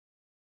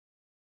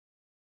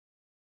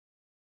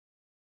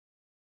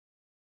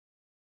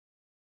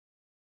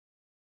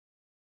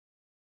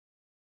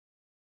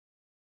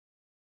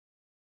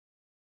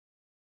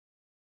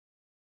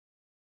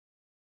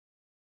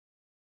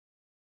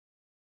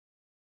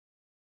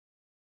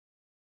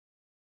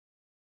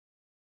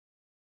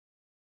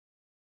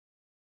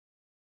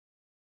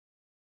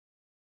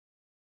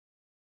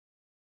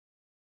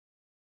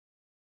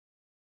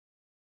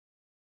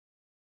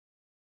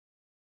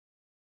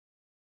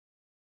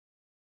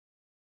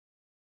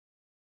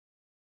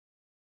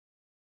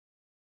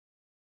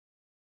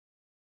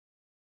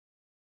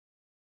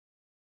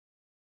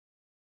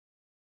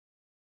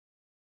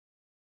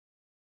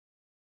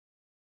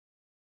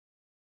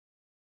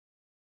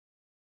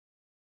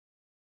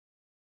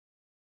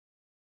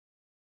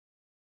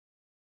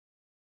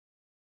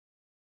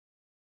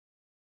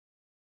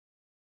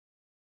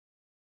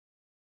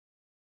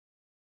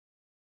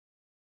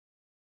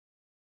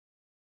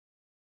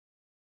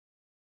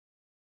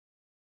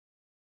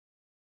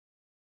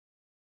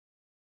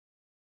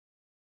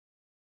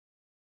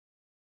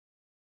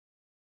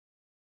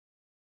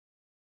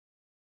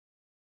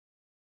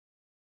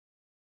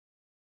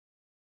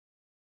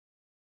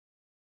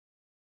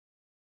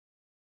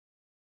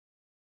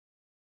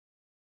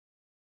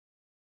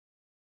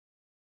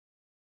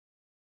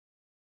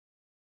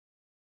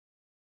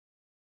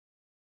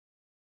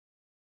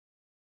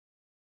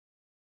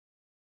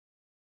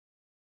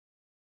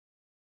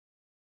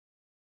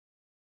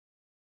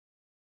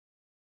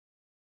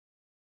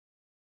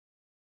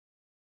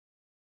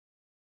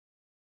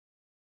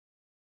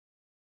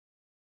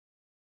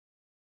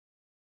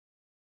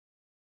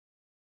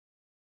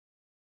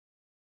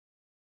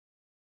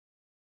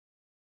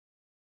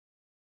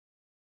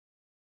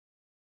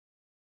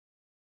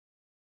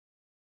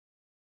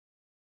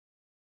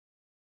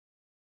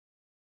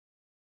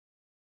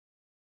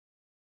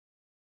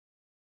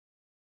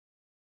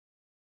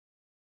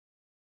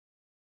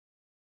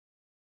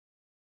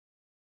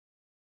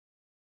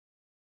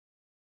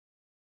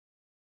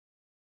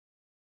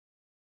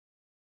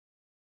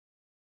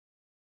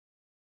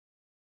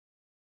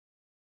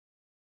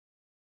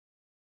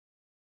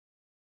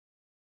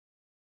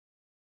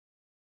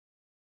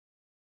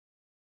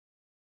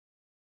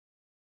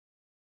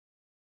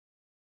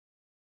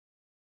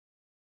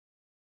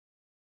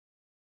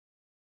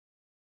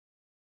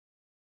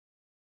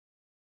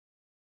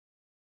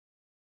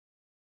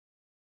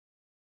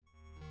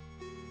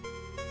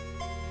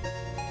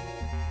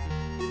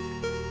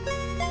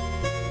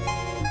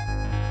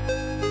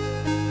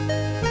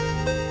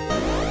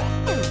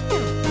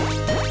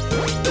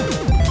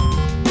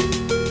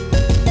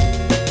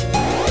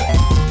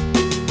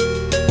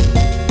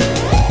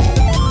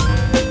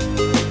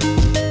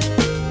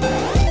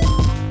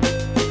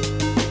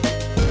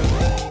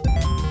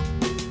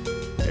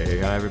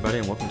Hi, everybody,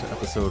 and welcome to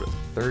episode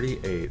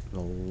 38, the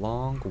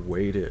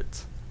long-awaited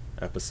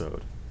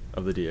episode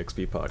of the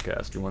DXP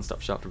podcast, your one-stop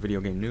shop for video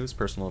game news,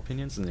 personal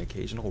opinions, and the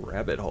occasional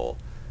rabbit hole.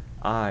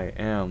 I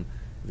am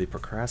the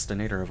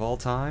procrastinator of all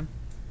time,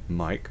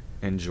 Mike,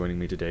 and joining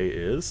me today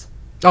is...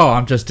 Oh,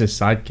 I'm just his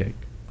sidekick.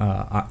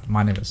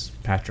 My name is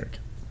Patrick.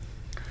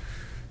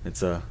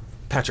 It's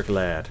Patrick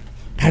Ladd.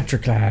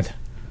 Patrick Ladd.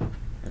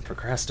 And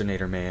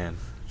Procrastinator Man.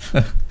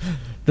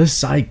 The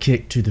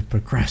sidekick to the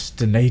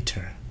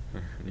procrastinator.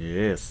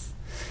 Yes.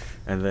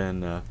 And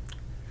then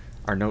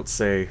our notes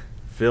say,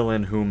 fill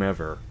in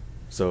whomever.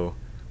 So,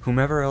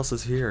 whomever else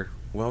is here,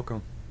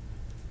 welcome.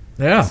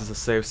 Yeah. This is a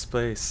safe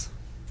space.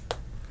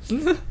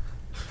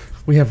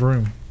 We have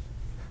room.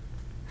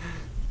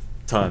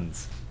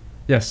 Tons.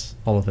 Yes,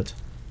 all of it.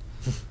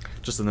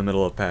 Just in the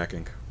middle of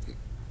packing.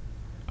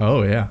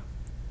 Oh, yeah.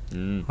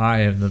 Mm.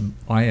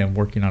 I am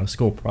working on a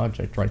school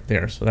project right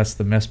there, so that's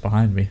the mess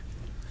behind me.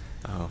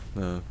 Oh,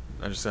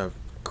 I just have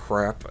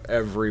crap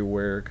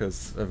everywhere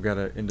because I've got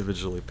to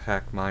individually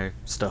pack my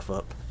stuff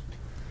up.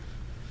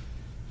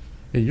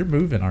 Yeah, you're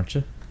moving, aren't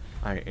you?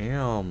 I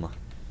am.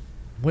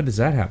 When does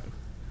that happen?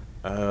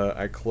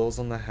 I close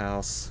on the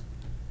house.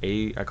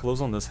 I close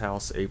on this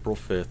house April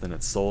 5th, and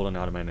it's sold and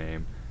out of my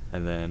name.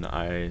 And then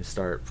I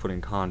start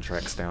putting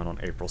contracts down on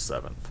April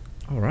 7th.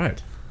 All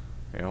right.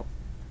 Yep.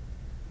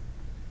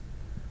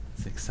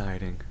 It's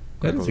exciting.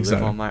 That is I exciting.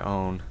 live on my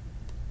own.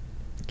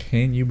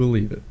 Can you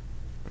believe it?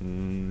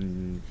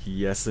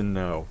 Yes and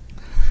no.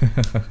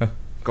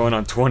 Going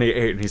on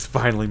 28, and he's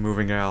finally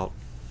moving out.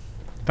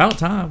 About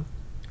time.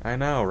 I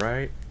know,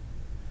 right?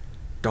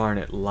 Darn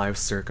it, life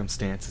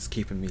circumstances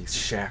keeping me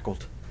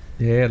shackled.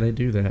 Yeah, they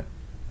do that.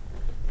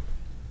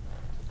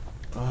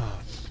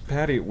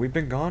 Patty, we've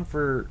been gone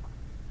for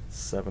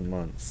 7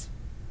 months.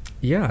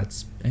 Yeah,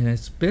 it's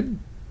been...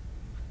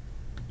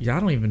 Yeah, I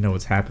don't even know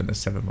what's happened in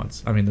 7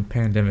 months. I mean, the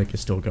pandemic is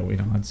still going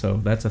on,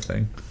 so that's a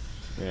thing.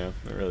 Yeah,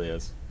 it really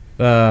is.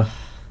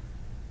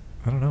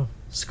 I don't know.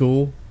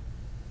 School.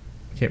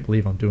 I can't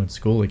believe I'm doing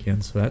school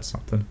again, so that's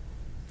something.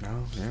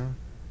 Oh, yeah.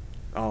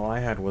 All I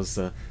had was,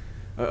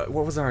 what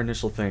was our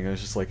initial thing? It was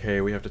just like,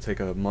 hey, we have to take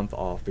a month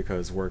off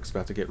because work's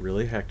about to get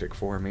really hectic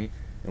for me,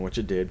 and which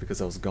it did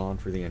because I was gone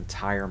for the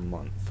entire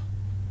month.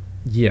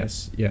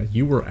 Yes, yeah,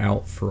 you were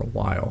out for a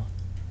while.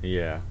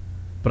 Yeah.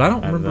 But I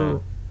don't And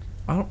remember...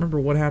 I don't remember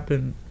what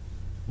happened.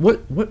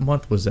 What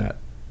month was that?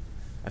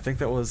 I think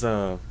that was,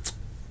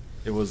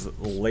 it was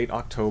late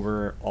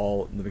October,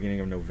 all in the beginning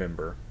of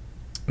November.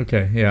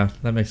 Okay, yeah,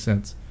 that makes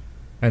sense.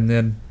 And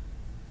then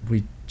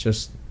we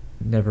just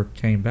never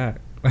came back.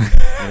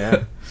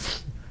 Yeah.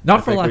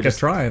 Not for lack of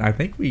trying. I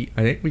think we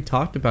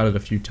talked about it a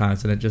few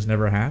times and it just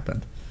never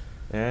happened.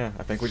 Yeah,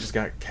 I think we just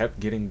kept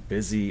getting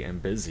busy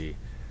and busy.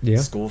 Yeah.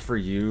 School for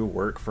you,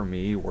 work for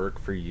me, work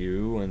for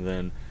you, and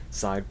then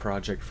side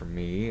project for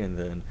me, and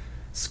then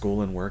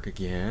school and work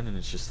again, and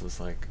it just was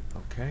like,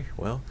 okay,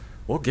 well,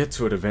 we'll get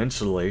to it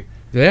eventually.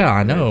 Yeah,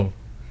 I know.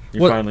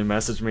 You finally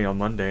messaged me on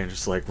Monday and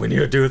just like, we need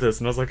to do this,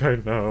 and I was like, I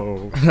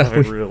know, I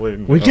really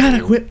know. We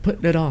gotta quit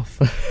putting it off.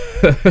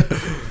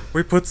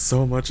 We put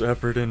so much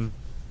effort and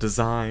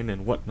design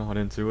and whatnot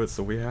into it,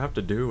 so we have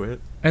to do it.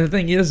 And the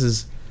thing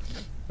is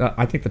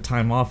I think the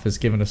time off has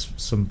given us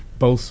some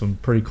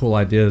pretty cool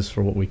ideas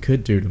for what we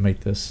could do to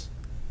make this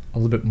a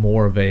little bit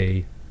more of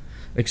a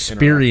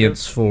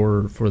experience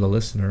for the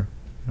listener,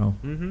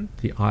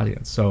 the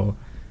audience.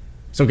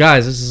 So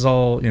guys, this is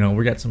all,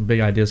 we got some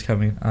big ideas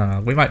coming.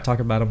 We might talk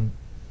about them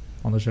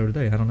on the show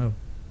today. I don't know.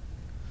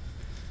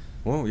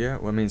 Well, yeah.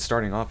 I mean,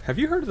 starting off, have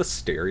you heard of the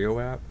Stereo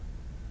app?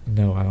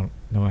 No, I don't.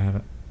 No, I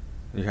haven't.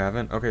 You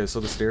haven't? Okay, so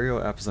the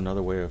Stereo app is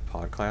another way of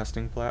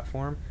podcasting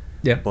platform.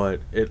 Yeah. But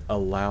it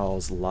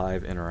allows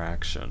live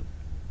interaction.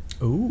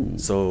 Ooh.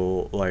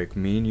 So, like,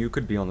 me and you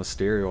could be on the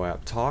Stereo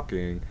app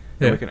talking,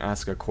 and we can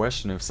ask a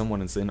question. If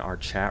someone is in our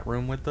chat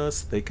room with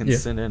us, they can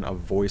send in a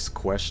voice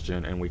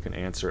question, and we can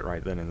answer it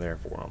right then and there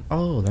for them.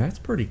 Oh, that's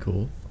pretty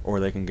cool. Or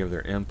they can give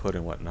their input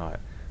and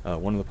whatnot.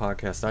 One of the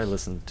podcasts I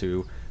listened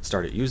to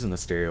started using the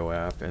Stereo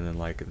app, and then,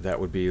 like, that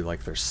would be,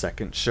 like, their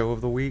second show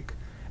of the week,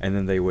 and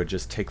then they would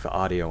just take the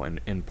audio and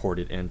import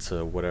it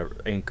into whatever,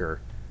 Anchor,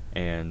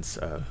 and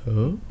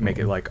make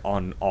it, like,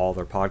 on all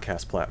their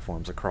podcast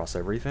platforms across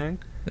everything.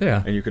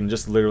 Yeah. And you can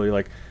just literally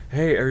like,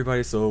 hey,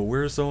 everybody, so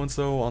we're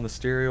so-and-so on the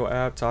Stereo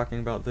app talking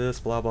about this,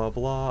 blah, blah,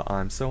 blah.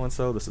 I'm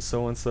so-and-so, this is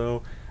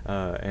so-and-so.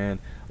 And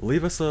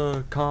leave us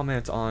a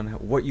comment on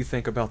what you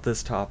think about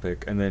this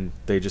topic. And then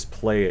they just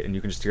play it, and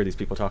you can just hear these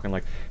people talking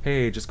like,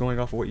 hey, just going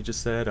off of what you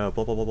just said, blah,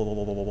 blah, blah, blah,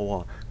 blah, blah, blah,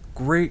 blah.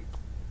 Great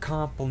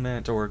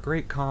compliment or a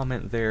great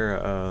comment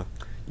there,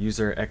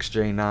 user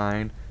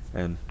XJ9,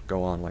 and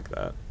go on like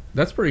that.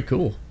 That's pretty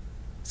cool.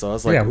 So I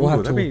was like,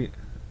 we'll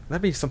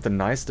that'd be something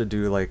nice to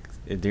do, like,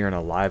 during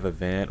a live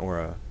event or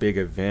a big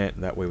event.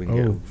 That way we can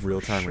get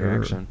real-time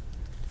reaction.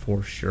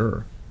 For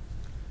sure.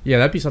 Yeah,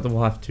 that'd be something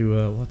we'll have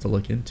to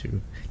look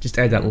into. Just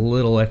add that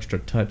little extra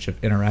touch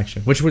of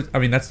interaction, which was, I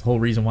mean, that's the whole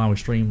reason why we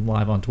stream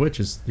live on Twitch,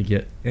 is to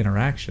get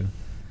interaction,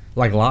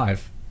 like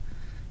live.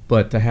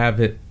 But to have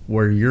it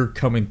where you're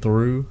coming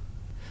through,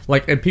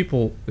 Like, and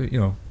people,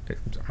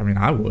 I mean,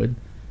 I would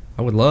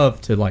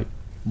love to like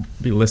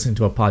be listening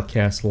to a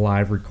podcast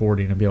live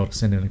recording and be able to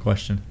send in a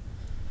question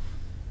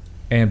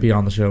and be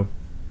on the show.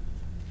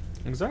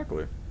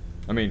 Exactly.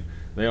 I mean,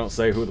 they don't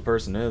say who the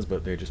person is,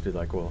 but they just be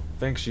like, well,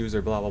 thanks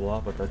user, blah, blah, blah,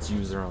 but that's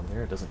user on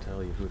there. It doesn't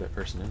tell you who that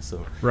person is,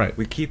 so Right.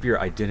 we keep your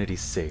identity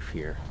safe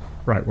here.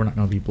 Right, we're not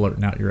going to be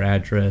blurting out your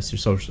address, your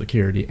social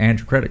security, and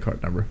your credit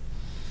card number.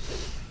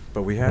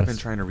 But we have been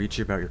trying to reach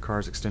you about your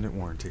car's extended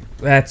warranty.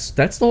 That's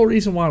the whole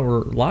reason why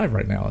we're live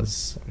right now.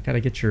 Is I gotta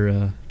get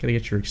your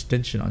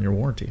extension on your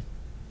warranty.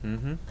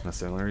 Mm-hmm.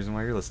 That's the only reason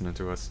why you're listening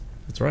to us.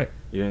 That's right.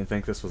 You didn't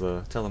think this was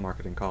a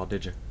telemarketing call,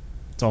 did you?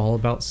 It's all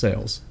about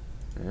sales.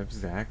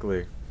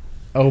 Exactly.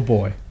 Oh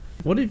boy,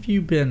 what have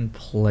you been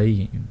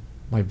playing,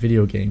 like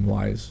video game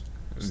wise,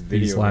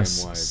 these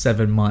last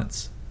 7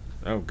 months?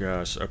 Oh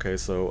gosh. Okay,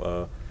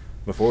 so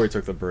before we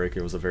took the break,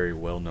 it was a very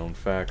well-known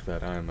fact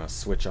that I'm a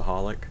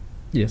Switchaholic.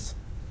 Yes.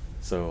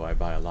 So I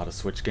buy a lot of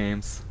Switch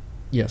games.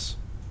 Yes.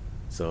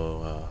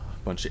 So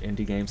a bunch of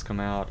indie games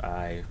come out.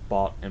 I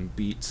bought and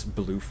beat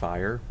Blue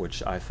Fire,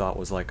 which I thought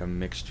was like a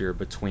mixture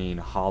between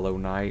Hollow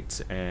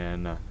Knight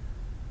and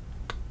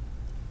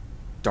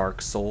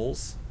Dark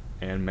Souls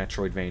and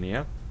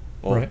Metroidvania.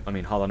 Well, Right. I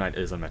mean, Hollow Knight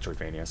is a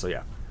Metroidvania, so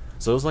yeah.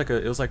 So it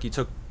was like you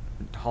took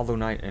Hollow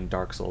Knight and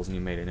Dark Souls and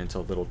you made it into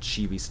a little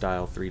chibi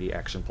style 3D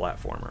action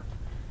platformer.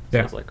 So Yeah.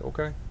 I was like,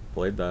 okay,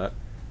 played that.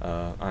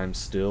 I'm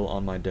still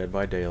on my Dead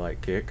by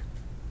Daylight kick.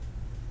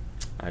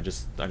 I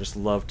just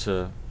love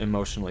to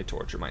emotionally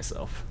torture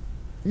myself.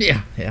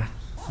 Yeah. Yeah.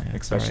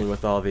 Especially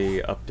with all the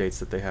updates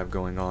that they have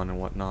going on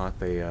and whatnot.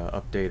 They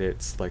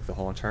updated like the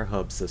whole entire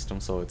hub system,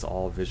 so it's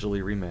all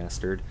visually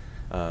remastered.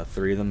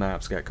 3 of the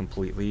maps got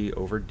completely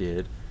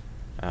overdid.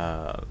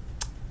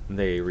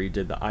 They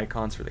redid the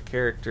icons for the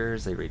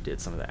characters. They redid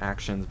some of the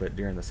actions, but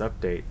during this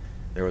update,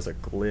 there was a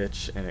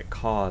glitch, and it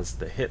caused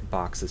the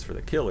hitboxes for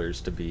the killers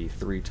to be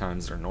 3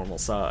 times their normal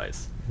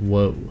size.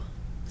 Whoa.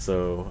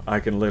 So I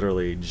can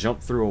literally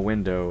jump through a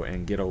window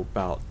and get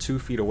about 2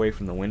 feet away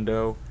from the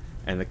window,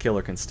 and the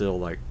killer can still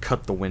like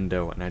cut the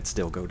window, and I'd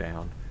still go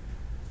down.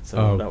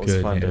 So that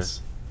was fun to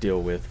deal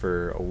with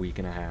for a week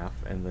and a half,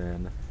 and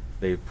then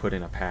they put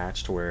in a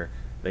patch to where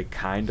they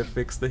kind of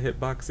fixed the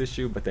hitbox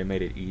issue, but they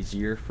made it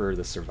easier for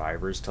the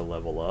survivors to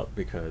level up,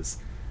 because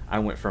I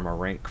went from a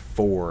rank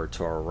 4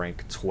 to a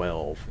rank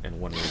 12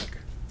 in 1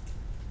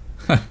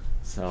 week.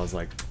 So I was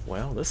like,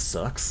 well, this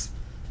sucks.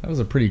 That was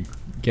a pretty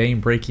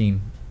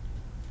game-breaking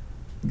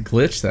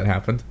glitch that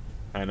happened.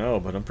 I know,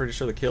 but I'm pretty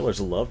sure the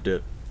killers loved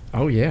it.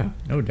 Oh yeah,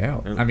 no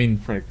doubt. I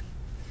mean, like,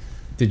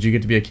 did you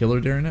get to be a killer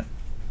during it?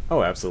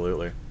 oh,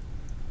 absolutely.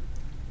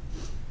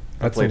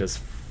 I played as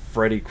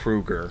Freddy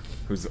Krueger,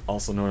 who's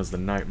also known as the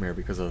Nightmare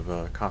because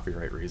of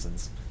copyright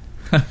reasons.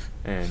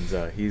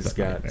 And he's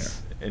got... Nightmare.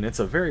 And it's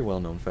a very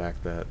well-known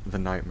fact that the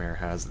Nightmare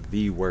has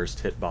the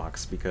worst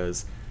hitbox,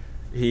 because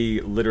he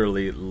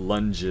literally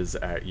lunges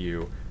at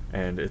you,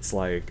 and it's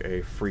like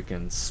a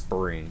freaking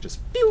spring, just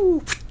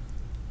pew!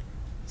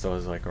 So I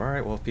was like,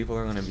 alright, well, if people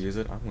are going to abuse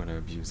it, I'm going to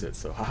abuse it,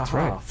 so ha ha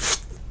ha.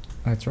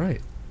 That's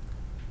right.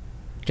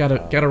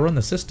 Gotta run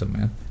the system,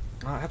 man.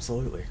 Oh,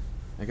 absolutely.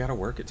 I gotta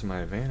work it to my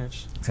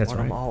advantage. That's what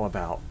right. I'm all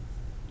about.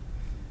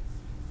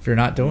 If you're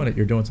not doing it,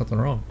 you're doing something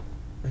wrong.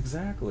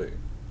 Exactly.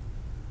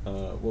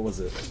 What was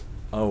it?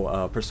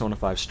 Oh, Persona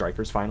 5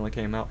 Strikers finally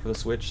came out for the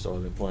Switch, so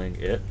I've been playing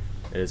it.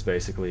 It is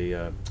basically,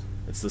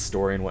 it's the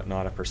story and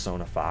whatnot of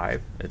Persona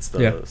 5. It's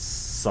the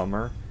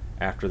summer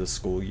after the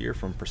school year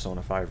from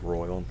Persona 5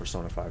 Royal and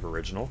Persona 5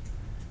 Original.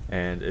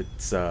 And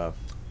it's,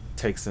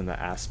 takes in the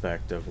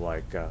aspect of,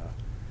 like,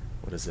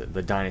 what is it?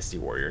 The Dynasty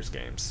Warriors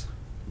games.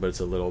 But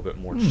it's a little bit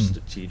more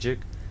strategic,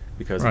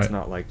 because it's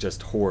not like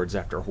just hordes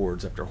after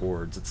hordes after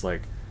hordes. It's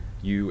like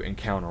you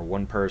encounter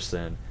one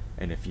person,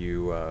 and if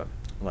you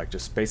like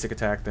just basic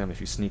attack them, if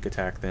you sneak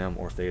attack them,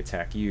 or if they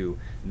attack you,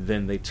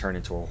 then they turn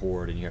into a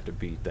horde, and you have to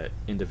beat that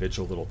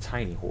individual little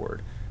tiny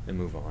horde and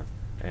move on.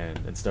 And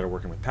instead of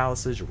working with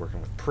palaces, you're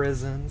working with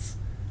prisons,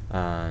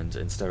 and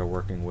instead of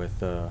working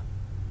with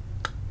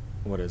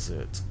what is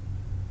it?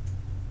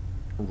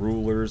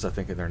 Rulers, I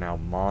think they're now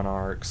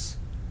monarchs.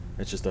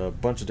 It's just a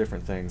bunch of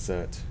different things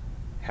that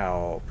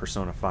how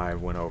Persona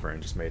 5 went over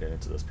and just made it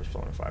into this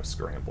Persona 5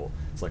 scramble.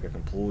 It's like a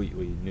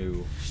completely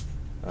new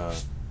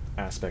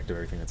aspect of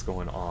everything that's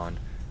going on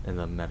in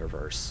the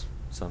metaverse.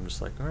 So I'm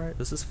just like, alright,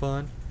 this is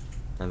fun.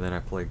 And then I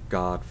play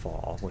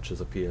Godfall, which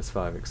is a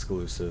PS5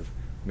 exclusive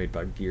made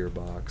by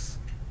Gearbox.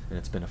 And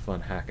it's been a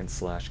fun hack and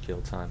slash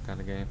kill time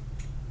kind of game.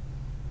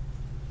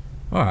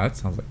 Oh, that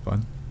sounds like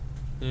fun.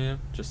 Yeah,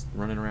 just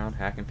running around,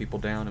 hacking people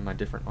down in my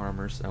different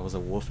armors. I was a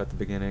wolf at the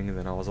beginning, and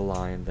then I was a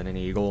lion, then an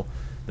eagle,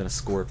 then a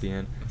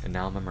scorpion, and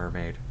now I'm a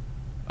mermaid.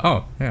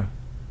 Oh, yeah.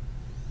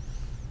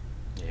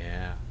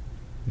 Yeah.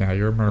 Now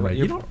you're a mermaid.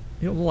 You're-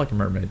 You don't look like a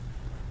mermaid.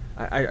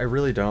 I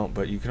really don't,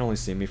 but you can only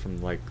see me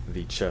from, like,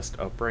 the chest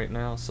up right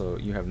now, so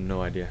you have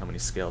no idea how many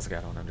scales I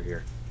got on under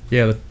here.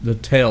 Yeah, the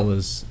tail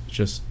is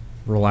just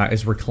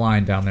is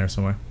reclined down there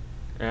somewhere.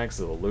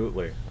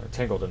 Absolutely. I'm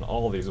tangled in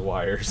all these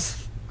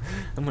wires.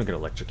 I'm gonna get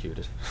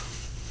electrocuted.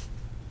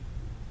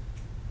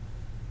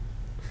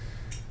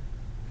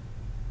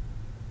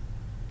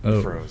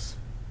 Oh. Froze.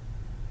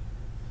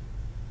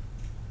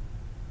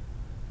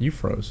 You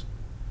froze.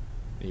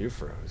 You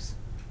froze.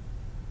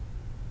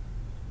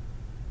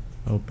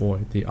 Oh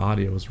boy, the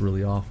audio is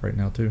really off right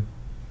now too.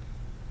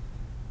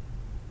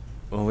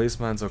 Well, at least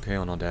mine's okay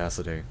on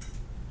Audacity.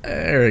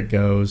 There it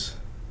goes.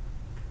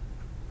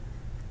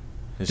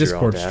 Is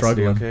Discord's your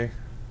Audacity struggling. okay?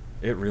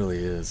 It really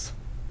is.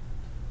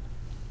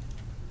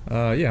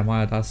 Yeah,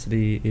 my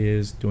Audacity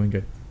is doing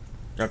good.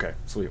 Okay,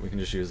 sweet. We can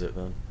just use it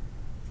then.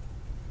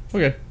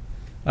 Okay.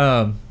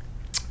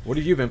 What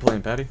have you been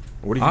playing, Patty?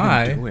 What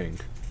have you been doing?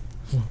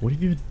 What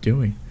have you been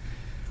doing?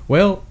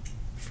 Well,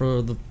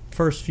 for the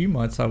first few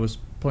months, I was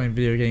playing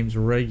video games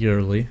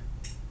regularly.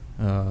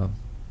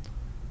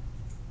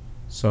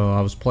 So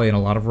I was playing a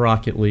lot of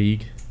Rocket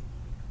League.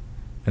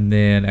 And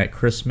then at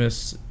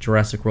Christmas,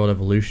 Jurassic World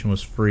Evolution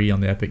was free on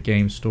the Epic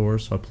Games Store,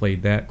 so I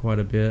played that quite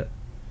a bit.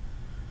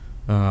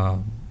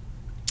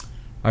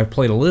 I've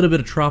played a little bit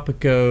of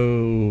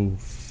Tropico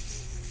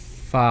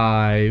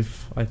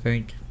 5, I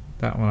think.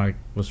 That one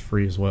was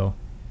free as well.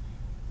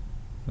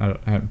 I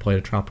haven't played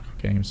a Tropico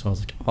game, so I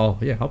was like, oh,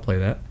 yeah, I'll play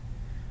that.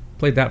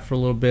 Played that for a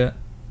little bit.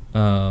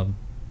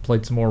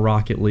 Played some more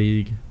Rocket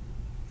League.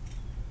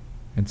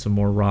 And some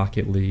more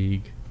Rocket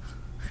League.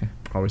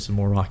 Probably some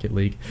more Rocket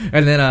League.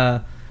 And then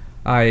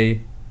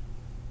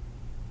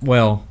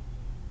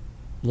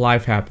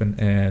life happened,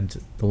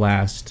 and the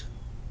last,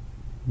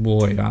 I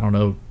don't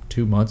know,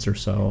 2 months or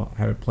so, I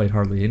haven't played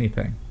hardly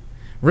anything.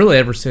 Really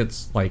ever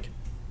since, like,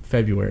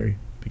 February,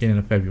 beginning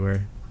of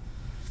February.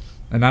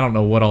 And I don't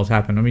know what else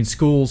happened. I mean,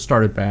 school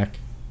started back,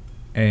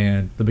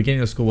 and the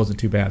beginning of school wasn't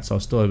too bad, so I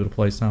was still able to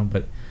play some,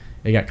 but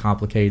it got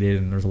complicated,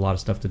 and there's a lot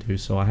of stuff to do,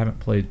 so I haven't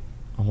played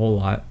a whole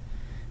lot.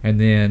 And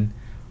then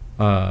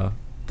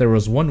there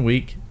was 1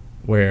 week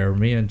where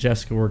me and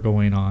Jessica were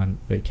going on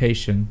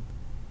vacation,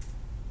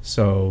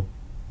 so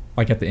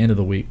like at the end of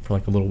the week for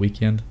like a little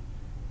weekend.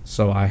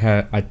 So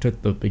I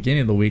took the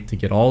beginning of the week to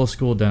get all the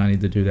school done I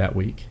needed to do that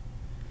week,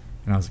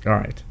 and I was like, all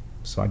right.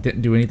 So I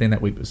didn't do anything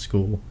that week but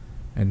school,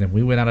 and then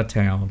we went out of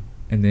town,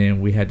 and then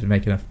we had to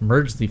make an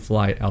emergency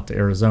flight out to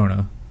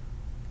Arizona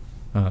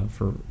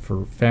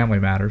for family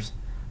matters,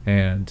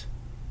 and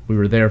we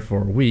were there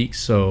for a week,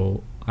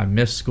 so I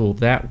missed school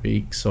that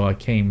week. So I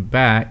came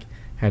back,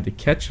 had to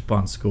catch up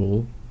on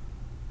school,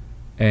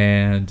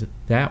 and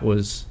that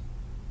was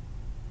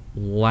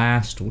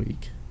last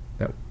week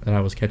that I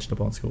was catching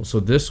up on school. So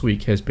this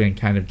week has been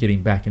kind of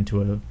getting back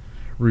into a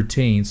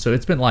routine. So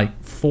it's been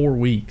like 4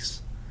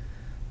 weeks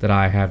that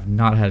I have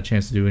not had a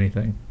chance to do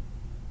anything,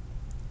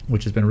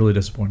 which has been really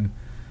disappointing.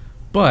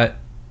 But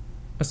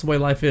that's the way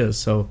life is.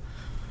 So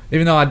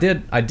even though I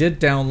did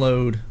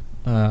download,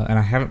 and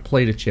I haven't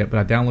played it yet, but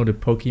I downloaded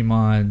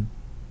Pokemon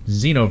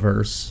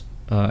Xenoverse,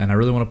 and I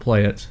really want to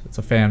play it. It's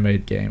a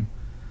fan-made game,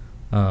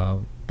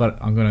 but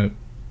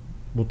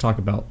we'll talk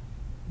about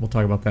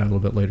that a little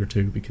bit later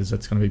too, because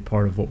that's going to be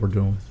part of what we're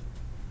doing with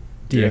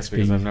DXP. Yes,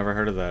 because I've never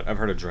heard of that. I've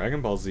heard of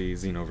Dragon Ball Z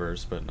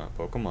Xenoverse, but not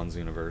Pokemon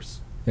Xenoverse.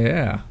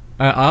 Yeah.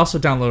 I also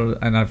downloaded,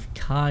 and I've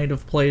kind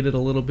of played it a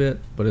little bit,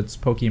 but it's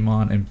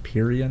Pokemon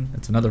Empyrean.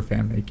 It's another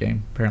fan-made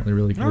game. Apparently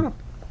really good. Oh,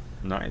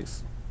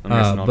 nice. I'm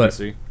guessing on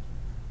PC.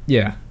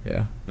 Yeah.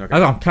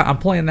 Okay. I'm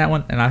playing that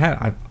one, and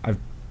I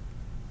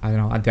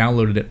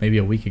downloaded it maybe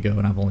a week ago,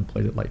 and I've only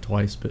played it like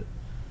twice,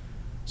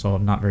 so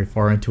I'm not very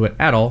far into it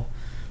at all.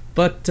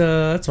 But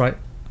that's all right.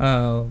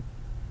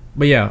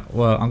 But yeah,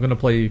 well, I'm gonna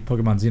play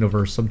Pokemon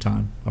Xenoverse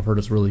sometime. I've heard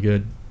it's really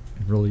good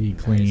and really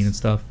clean and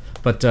stuff.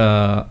 But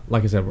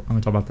like I said, I'm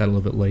gonna talk about that a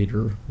little bit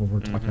later when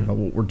we're talking about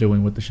what we're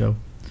doing with the show,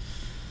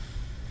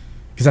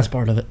 because that's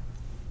part of it.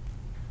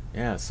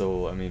 Yeah,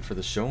 so I mean, for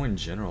the show in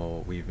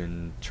general, we've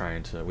been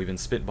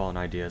spitballing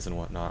ideas and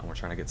whatnot, and we're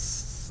trying to get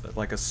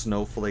like a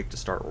snowflake to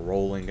start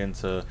rolling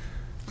into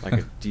like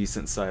a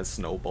decent sized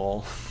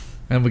snowball.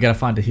 And we gotta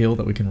find a hill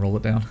that we can roll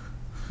it down.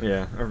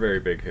 Yeah, a very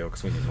big hill,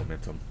 because we need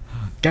momentum.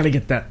 Gotta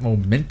get that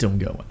momentum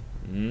going.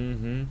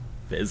 Mm-hmm.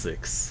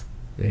 Physics.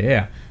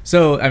 Yeah.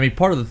 So, I mean,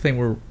 part of the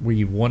thing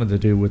we wanted to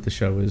do with the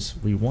show is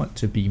we want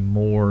to be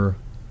more,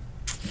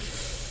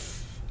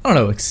 I don't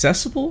know,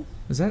 accessible?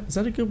 Is that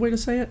a good way to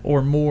say it?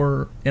 Or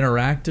more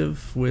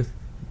interactive with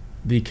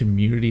the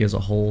community as a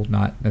whole,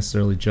 not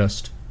necessarily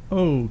just,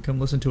 oh, come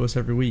listen to us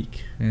every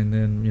week, and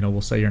then,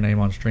 we'll say your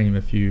name on stream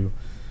if you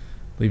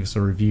leave us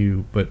a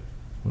review. But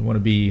we want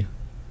to be,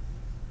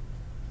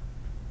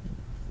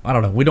 I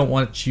don't know, we don't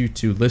want you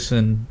to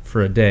listen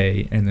for a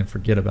day and then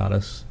forget about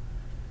us.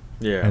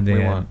 Yeah, and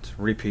we want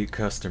repeat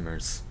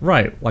customers.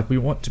 Right, like we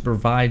want to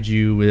provide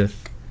you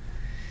with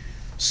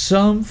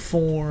some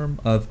form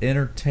of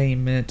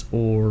entertainment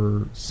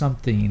or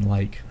something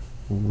like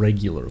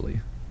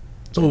regularly.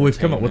 So we've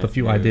come up with a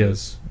few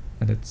ideas,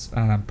 and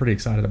I'm pretty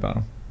excited about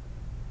them.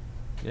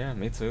 Yeah,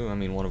 me too. I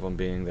mean, one of them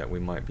being that we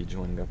might be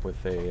joining up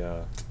with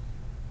a,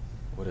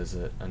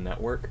 a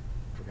network?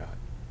 Forgot.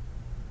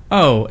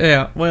 Oh,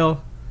 yeah,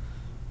 well,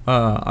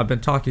 I've been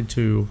talking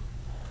to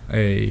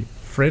a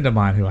friend of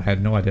mine who I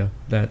had no idea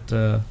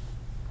that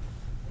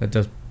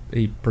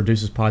he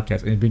produces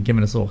podcasts, and he's been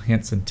giving us little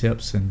hints and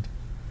tips, and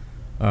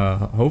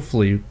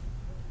hopefully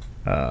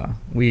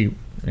we're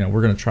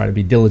going to try to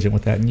be diligent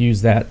with that and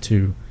use that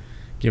to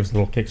give us a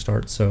little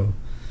kickstart. So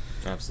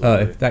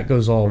Absolutely. if that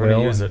goes all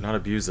well, use it, not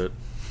abuse it.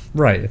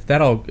 Right. If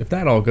that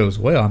all goes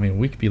well, I mean,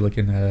 we could be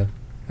looking at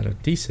a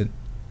decent.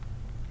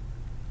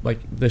 Like,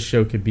 this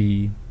show could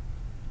be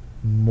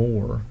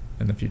more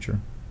in the future.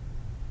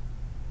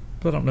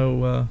 But I don't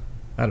know.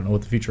 I don't know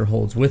what the future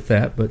holds with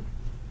that. But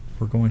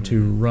we're going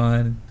to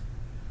run.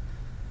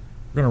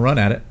 We're going to run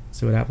at it.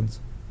 See what happens.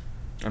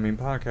 I mean,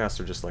 podcasts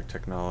are just like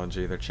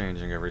technology. They're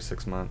changing every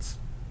 6 months.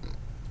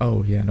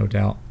 Oh yeah, no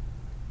doubt.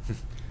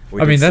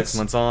 I mean, that's 6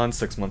 months on,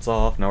 6 months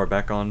off. Now we're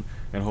back on,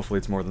 and hopefully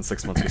it's more than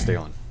 6 months we stay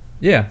on.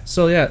 Yeah.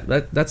 So yeah,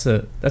 that's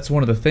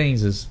one of the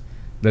things is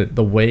that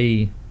the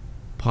way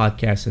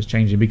podcast is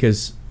changing,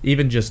 because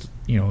even just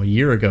a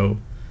year ago,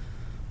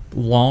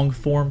 long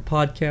form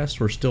podcasts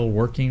were still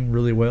working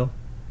really well,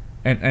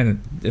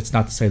 and it's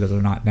not to say that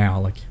they're not now.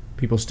 Like,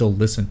 people still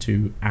listen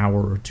to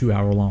hour or 2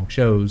 hour long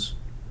shows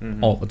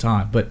all the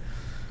time. But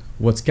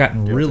what's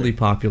gotten really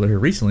popular here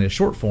recently is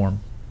short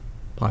form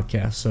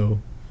podcasts. So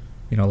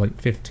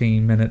like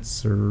 15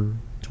 minutes or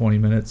 20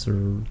 minutes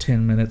or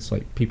 10 minutes,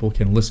 like, people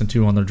can listen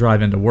to on their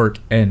drive into work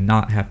and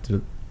not have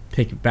to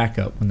pick it back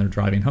up when they're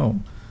driving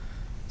home.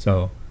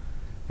 So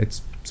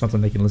it's something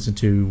they can listen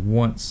to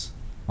once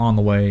on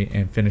the way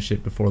and finish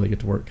it before they get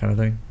to work, kind of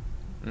thing.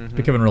 It's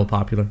becoming real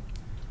popular.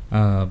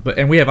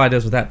 And we have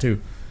ideas with that too.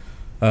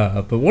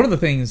 But one of the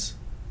things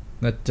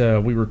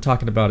that we were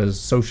talking about is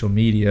social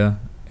media,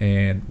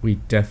 and we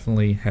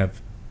definitely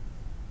have.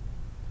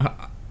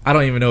 I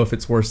don't even know if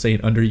it's worth saying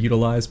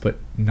underutilized, but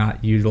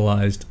not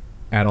utilized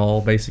at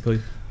all,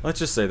 basically. Let's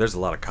just say there's a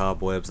lot of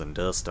cobwebs and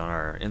dust on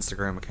our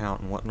Instagram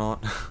account and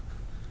whatnot.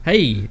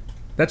 Hey,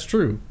 that's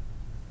true.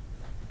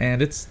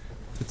 And it's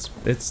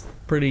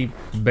pretty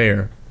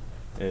bare.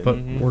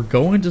 But we're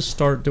going to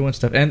start doing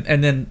stuff.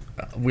 And then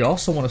we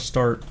also want to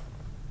start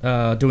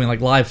doing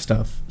like live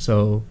stuff.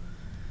 So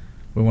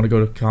we want to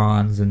go to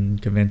cons and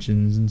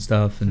conventions and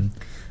stuff, and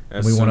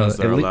we want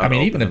to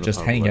even if just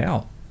hang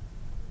out.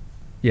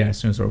 Yeah, as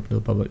soon as they're open to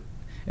the public.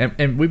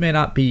 And we may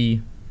not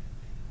be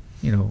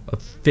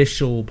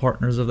official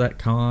partners of that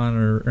con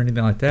or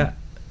anything like that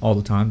all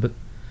the time, but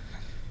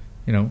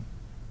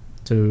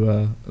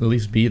to at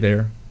least be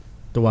there,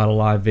 throw out a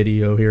live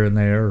video here and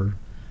there, or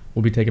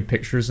we'll be taking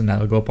pictures and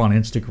that'll go up on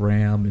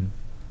Instagram and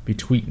be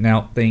tweeting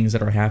out things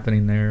that are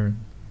happening there and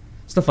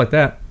stuff like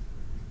that.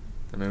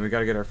 I mean, we got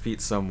to get our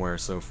feet somewhere,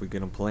 so if we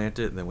get them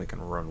planted, then we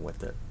can run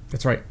with it.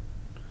 That's right.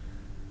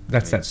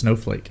 That's that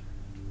snowflake.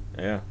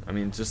 Yeah, I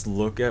mean, just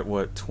look at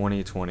what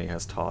 2020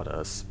 has taught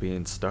us.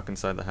 Being stuck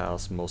inside the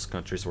house, most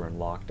countries were in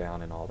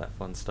lockdown and all that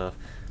fun stuff.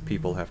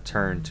 People have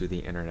turned to the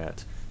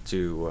internet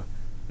to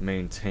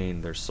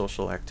maintain their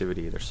social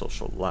activity, their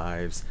social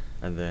lives,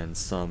 and then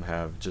some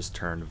have just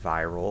turned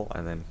viral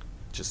and then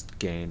just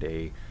gained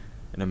an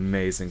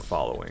amazing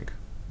following.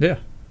 Yeah.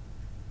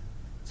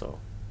 So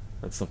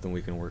that's something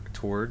we can work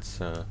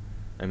towards.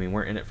 I mean,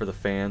 we're in it for the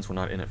fans. We're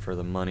not in it for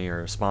the money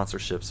or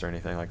sponsorships or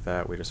anything like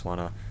that. We just want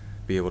to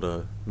be able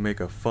to make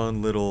a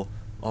fun little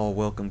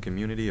all-welcome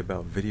community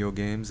about video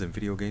games and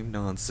video game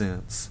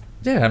nonsense.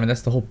 Yeah, I mean,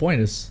 that's the whole point.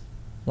 Is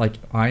like,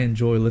 I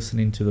enjoy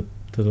listening to the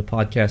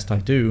podcast I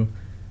do,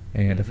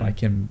 and if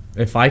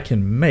I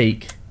can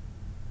make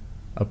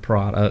a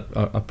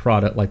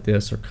product like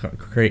this, or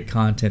create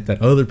content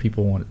that other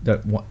people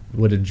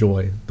would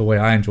enjoy the way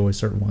I enjoy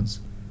certain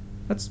ones,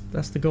 that's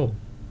the goal.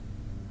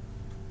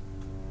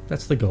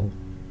 That's the goal.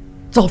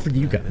 It's all for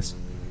you guys.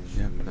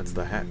 Yep, that's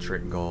the hat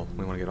trick goal.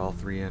 We want to get all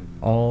three in.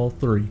 All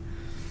three.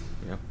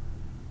 Yep.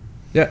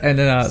 Yeah, and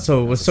then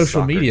so with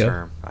social media,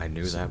 term. I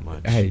knew that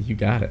much. Hey, you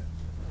got it.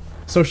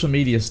 Social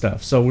media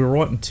stuff. So we're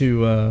wanting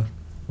to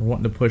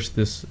push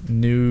this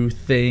new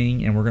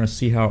thing, and we're going to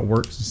see how it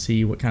works and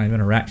see what kind of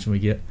interaction we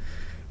get.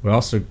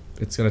 It's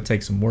going to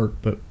take some work,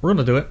 but we're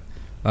going to do it.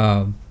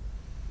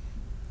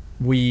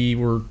 We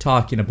were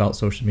talking about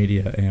social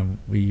media, and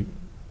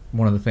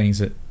one of the things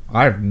that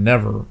I've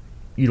never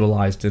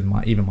utilized in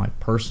my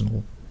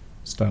personal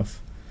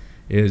stuff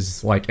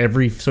is, like,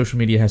 every social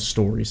media has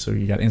stories. So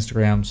you got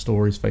Instagram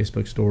stories,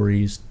 Facebook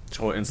stories.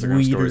 Oh,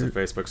 Instagram stories and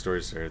Facebook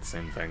stories are the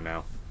same thing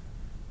now.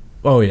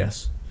 Oh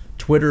yes,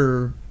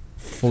 Twitter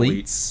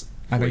fleets.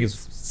 I think it's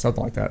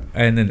something like that.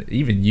 And then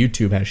even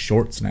YouTube has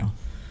shorts now,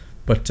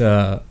 but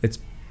it's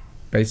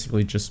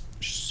basically just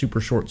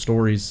super short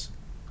stories.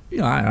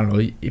 I don't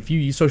know, if you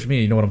use social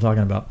media, you know what I'm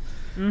talking about.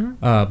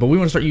 But we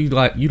want to start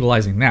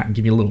utilizing that and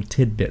give you little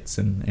tidbits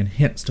and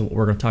hints to what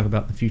we're going to talk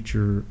about in the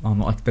future on,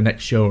 like, the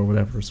next show or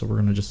whatever. So we're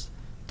going to just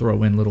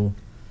throw in little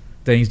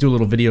things, do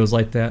little videos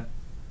like that.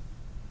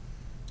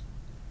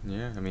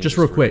 Yeah, I mean, just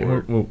real quick,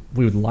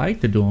 we would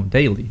like to do them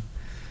daily.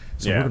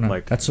 So yeah, we're gonna,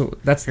 like, that's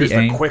here's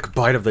the quick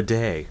bite of the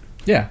day.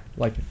 Yeah,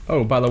 like,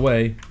 oh, by the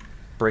way,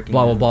 breaking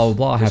blah news. blah blah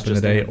blah happened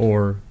today, ended.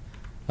 or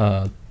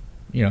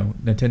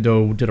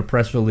Nintendo did a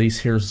press release.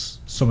 Here's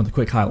some of the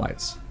quick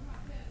highlights.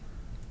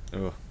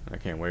 Oh, I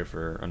can't wait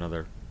for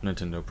another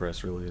Nintendo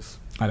press release.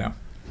 I know.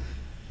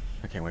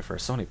 I can't wait for a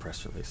Sony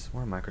press release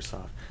or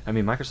Microsoft. I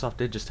mean, Microsoft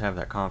did just have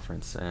that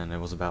conference, and it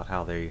was about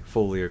how they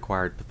fully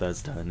acquired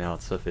Bethesda, and now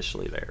it's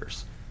officially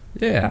theirs.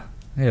 Yeah.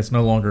 Yeah, it's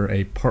no longer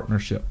a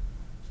partnership.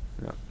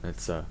 Yeah,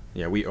 it's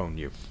yeah, we own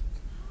you.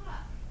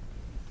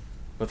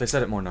 But they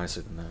said it more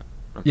nicer than that.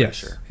 I'm Yes.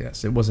 pretty sure.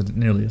 Yes, it wasn't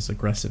nearly as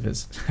aggressive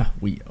as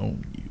we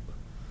own you.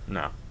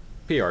 No,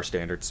 PR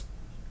standards.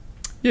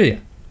 Yeah, yeah.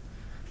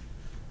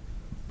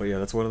 But yeah,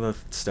 that's one of the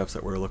steps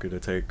that we're looking to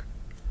take.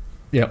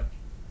 Yep.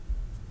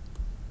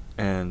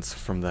 And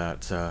from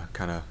that,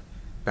 kind of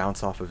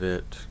bounce off of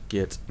it,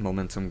 get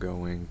momentum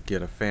going,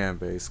 get a fan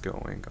base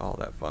going, all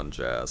that fun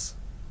jazz.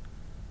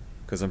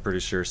 Because I'm pretty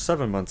sure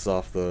 7 months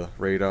off the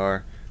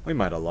radar, we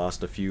might have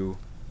lost a few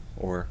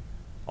or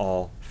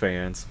all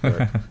fans.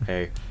 But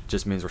hey,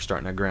 just means we're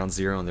starting at ground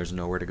zero and there's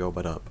nowhere to go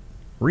but up.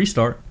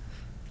 Restart.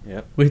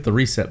 Yep. We hit the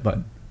reset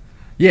button.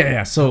 Yeah,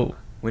 yeah. So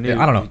We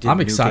yeah, I don't we know. did I'm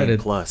New excited.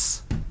 Game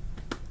Plus.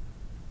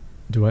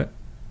 Do what?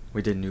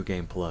 We did New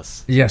Game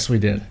Plus. Yes, we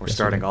did. We're Yes, we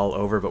starting did. all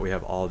over, but we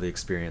have all the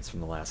experience from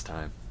the last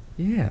time.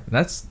 Yeah,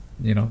 that's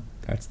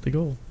that's the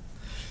goal.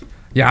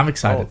 Yeah, I'm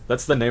excited. Oh,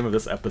 that's the name of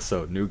this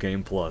episode, New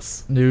Game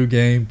Plus. New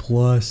Game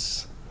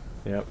Plus.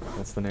 Yep,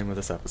 that's the name of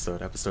this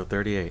episode, episode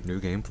 38, New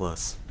Game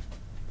Plus.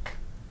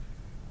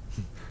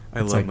 I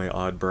It's love like- my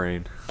odd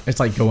brain. It's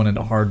like going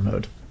into hard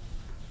mode,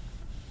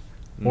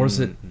 or is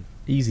it Mhm.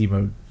 easy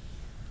mode?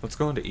 Let's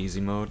go into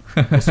easy mode.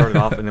 We'll start it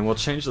off, and then we'll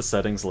change the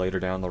settings later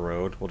down the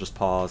road. We'll just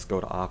pause,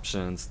 go to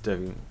options,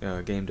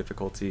 game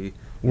difficulty.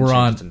 and We're change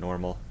on- it to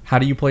normal. How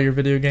do you play your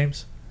video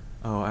games?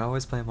 Oh, I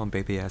always play them on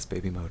baby ass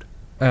baby mode.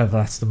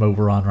 That's the mode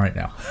we're on right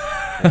now.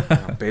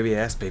 Baby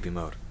ass baby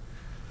mode.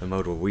 The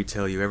mode where we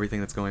tell you everything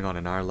that's going on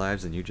in our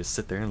lives, and you just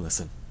sit there and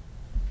listen.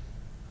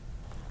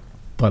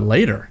 But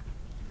later,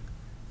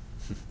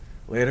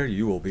 Later,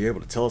 you will be able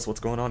to tell us what's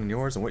going on in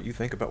yours and what you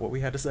think about what we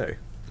had to say.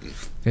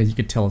 yeah, you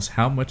could tell us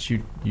how much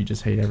you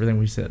just hate everything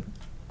we said.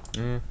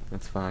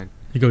 That's fine.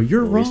 You go,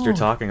 you're At wrong. least you're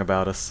talking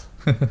about us.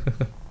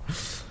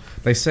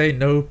 They say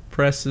no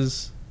press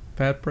is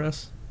bad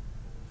press.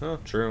 Oh,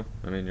 true.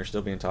 I mean, you're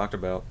still being talked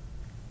about.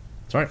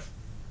 That's right.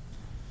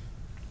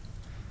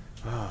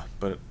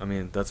 But, I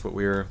mean, that's what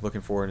we're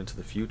looking forward into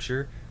the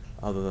future.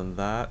 Other than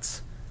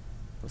that,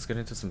 let's get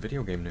into some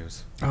video game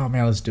news. Oh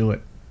man, let's do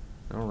it.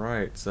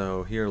 Alright,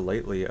 so here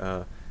lately,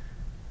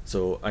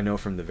 so I know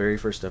from the very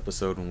first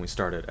episode when we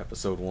started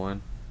episode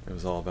 1, it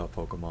was all about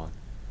Pokemon.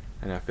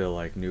 And I feel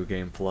like New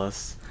Game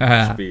Plus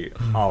should be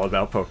all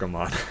about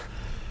Pokemon.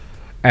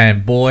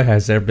 And boy,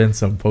 has there been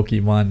some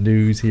Pokemon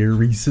news here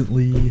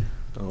recently.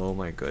 Oh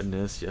my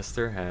goodness, yes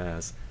there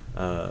has.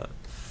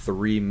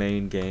 3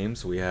 main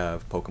games. We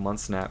have Pokemon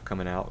Snap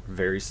coming out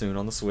very soon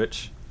on the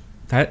Switch.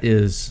 That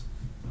is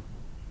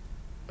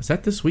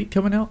that this week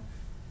coming out?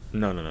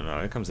 No.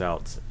 It comes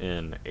out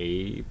in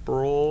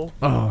April.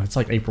 Oh, it's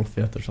like April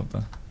 5th or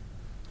something.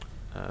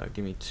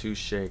 Give me 2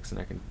 shakes and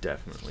I can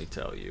definitely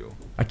tell you.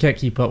 I can't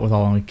keep up with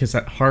all of them because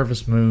that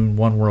Harvest Moon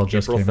One World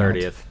just April came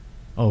 30th. out.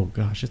 Oh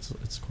gosh, it's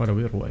quite a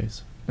bit of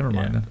ways. Never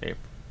mind then.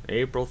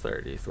 April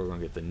 30th. We're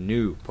going to get the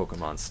new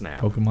Pokemon Snap.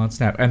 Pokemon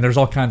Snap, and there's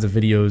all kinds of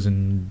videos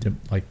and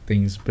like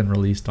things been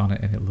released on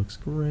it, and it looks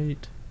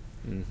great.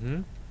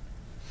 Mm-hmm.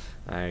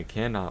 I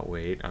cannot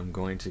wait. I'm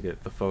going to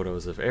get the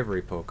photos of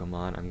every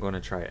Pokemon. I'm going to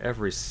try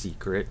every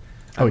secret.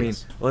 I mean,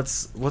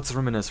 yes. let's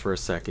reminisce for a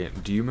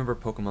second. Do you remember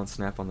Pokemon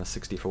Snap on the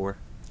 64?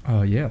 Yes.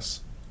 All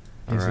Yes,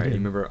 I right. You did.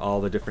 remember all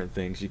the different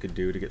things you could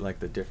do to get like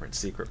the different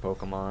secret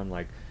Pokemon,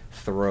 like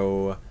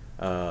throw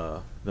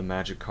the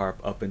Magikarp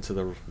up into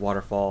the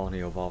waterfall and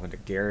he'll evolve into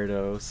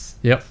Gyarados.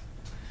 Yep.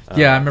 Yeah, I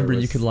there remember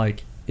you was- could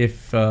like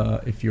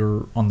if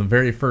you're on the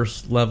very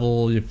first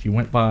level, if you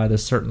went by a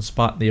certain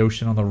spot in the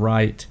ocean on the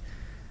right,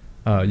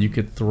 you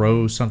could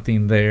throw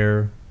something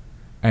there,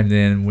 and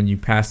then when you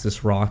pass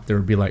this rock, there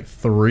would be like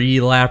 3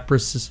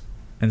 Laprases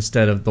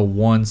instead of the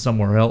one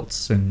somewhere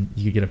else, and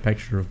you could get a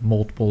picture of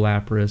multiple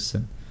Lapras,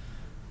 and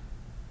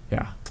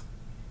yeah,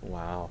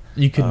 Wow.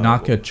 you could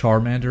knock a well,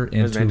 Charmander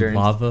it was into Mandarin-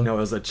 lava. No, it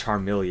was a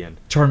Charmeleon.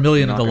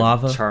 Charmeleon Knock into a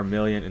lava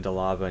Charmeleon into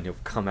lava, and he'll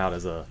come out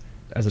as a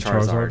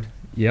Charizard.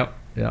 Yep.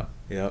 Yeah.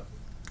 Yep.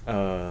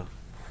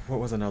 What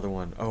was another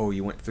one? Oh,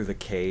 you went through the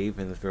cave,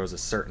 and if there was a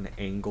certain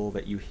angle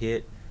that you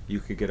hit, you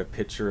could get a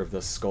picture of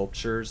the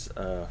sculptures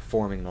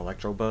forming an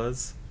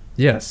Electrobuzz.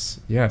 Yes.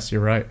 Yes.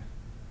 You're right.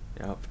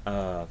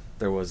 Yep.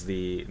 There was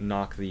the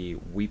knock the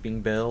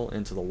Weeping Bell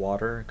into the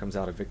water. It comes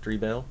out a Victory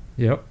Bell.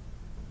 Yep.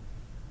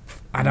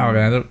 I know,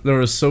 man. There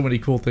was so many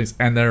cool things,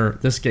 and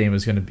this game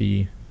is going to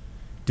be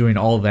doing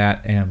all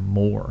that and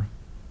more.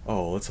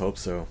 Oh, let's hope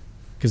so.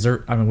 Because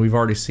we've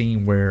already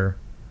seen where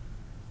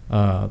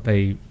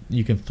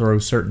you can throw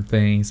certain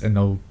things, and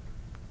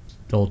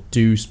they'll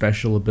do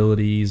special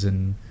abilities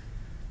and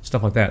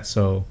stuff like that.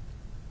 So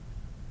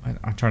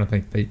I'm trying to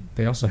think.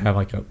 They also have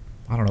like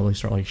they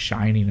start like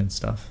shining and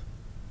stuff.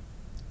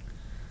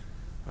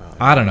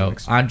 I don't know.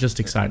 I'm just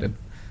excited.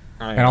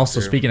 I And am also,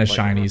 too. speaking of Like,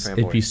 I'm a shinies,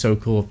 it'd be fanboy. so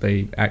cool if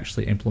they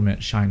actually implement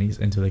shinies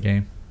into the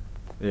game.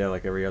 Yeah,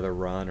 like every other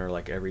run or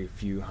like every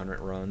few hundred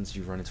runs,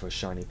 you run into a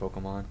shiny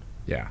Pokemon.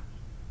 Yeah.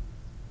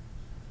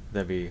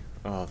 that'd be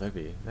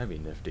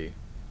nifty.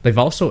 They've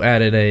also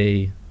added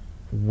a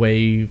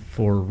way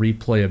for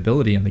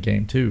replayability in the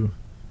game too.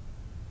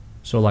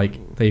 So like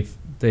Ooh.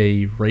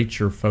 they rate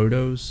your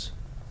photos.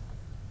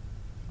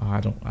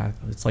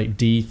 It's like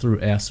D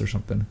through S or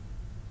something.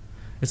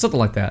 It's something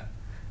like that,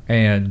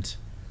 and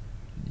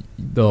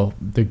the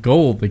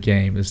goal of the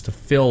game is to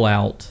fill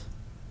out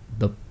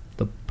the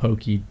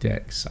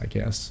Pokédex, I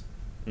guess.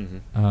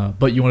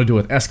 But you want to do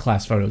it with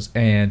S-class photos,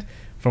 and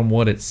from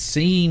what it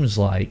seems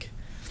like,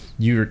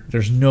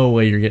 there's no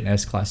way you're getting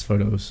S-class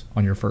photos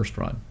on your first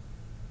run.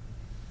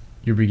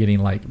 You'll be getting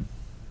like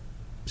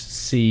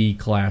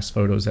C-class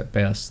photos at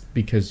best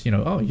because you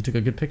took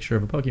a good picture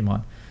of a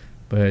Pokemon,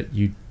 but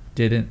you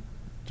didn't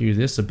do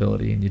this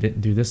ability and you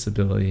didn't do this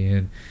ability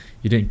and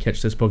you didn't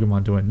catch this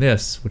Pokemon doing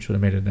this, which would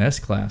have made it an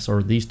S-class,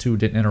 or these two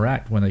didn't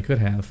interact when they could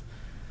have.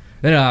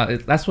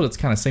 That's what it's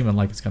kind of seeming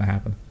like it's going to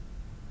happen.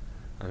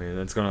 I mean,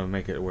 it's gonna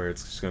make it where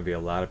it's just gonna be a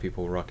lot of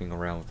people rocking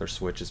around with their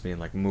Switches, being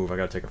like, "Move! I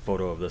gotta take a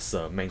photo of this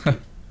Mankey."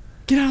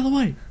 Get out of the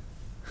way!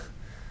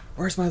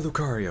 Where's my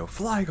Lucario?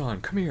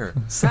 Flygon, come here!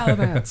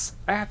 Salamence,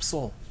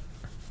 Absol.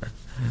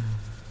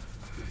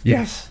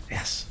 Yes.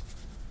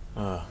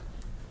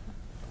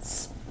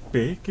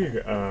 Speaking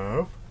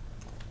of,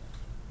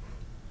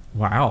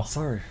 Wow.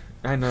 sorry,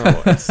 I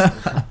know it's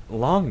a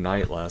long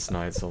night last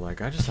night, so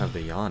like I just have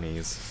the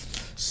yawnies.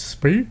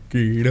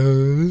 Speaking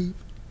of.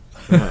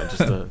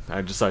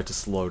 I decided to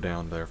slow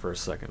down there for a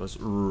second. Let's.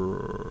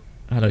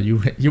 I know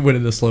you went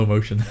into slow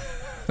motion.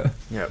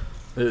 Yeah,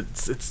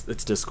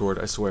 it's Discord.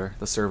 I swear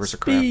the servers are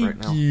crap right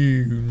now.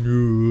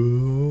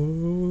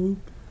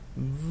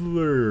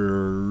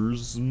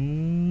 There's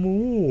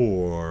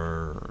more.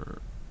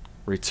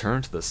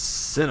 Return to the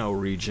Sinnoh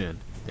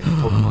region in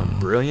Pokemon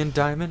Brilliant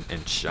Diamond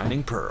and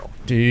Shining Pearl.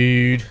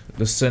 Dude,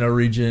 the Sinnoh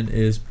region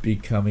is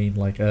becoming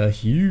like a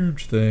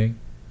huge thing.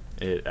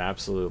 It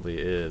absolutely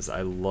is.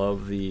 I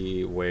love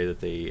the way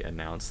that they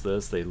announced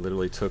this. They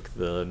literally took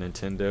the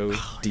Nintendo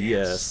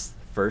DS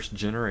first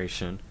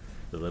generation,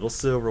 the little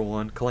silver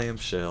one,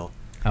 clamshell.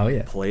 Oh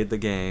yeah. Played the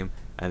game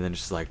and then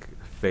just like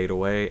fade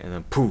away and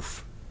then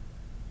poof.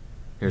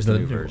 Here's the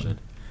new version. One.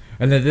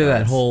 And they did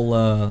that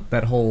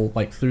whole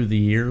like through the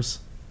years.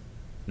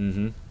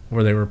 Mm-hmm.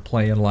 Where they were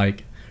playing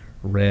like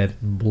red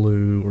and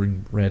blue or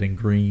red and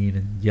green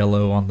and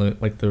yellow on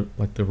the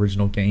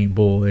original Game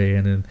Boy,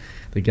 and then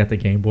they got the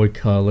Game Boy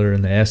Color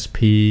and the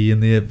SP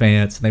and the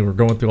Advance, and they were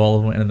going through all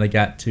of them, and then they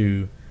got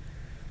to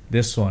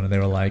this one and they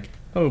were like,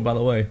 oh, by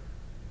the way,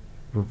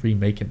 we're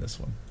remaking this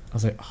one. I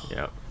was like, oh.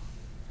 Yeah.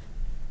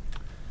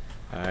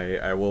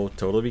 I will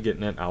totally be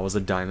getting it. I was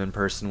a Diamond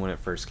person when it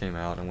first came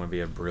out. I'm going to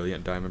be a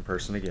Brilliant Diamond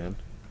person again.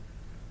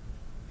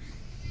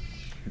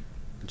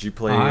 Did you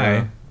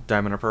play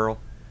Diamond or Pearl?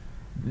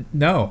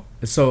 No.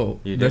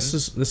 So this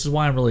didn't? is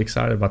why I'm really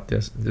excited about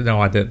this.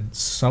 No, I didn't.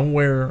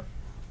 Somewhere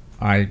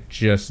I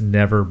just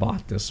never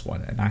bought this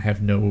one, and I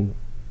have no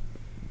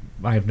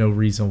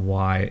reason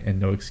why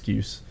and no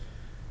excuse.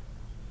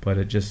 But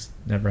it just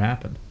never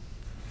happened.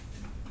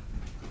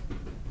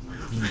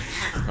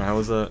 I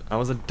was a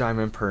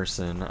Diamond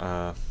person,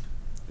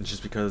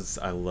 just because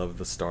I love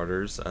the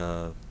starters.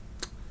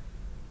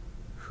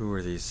 Who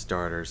are these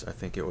starters? I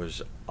think it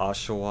was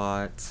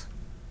Oshawott,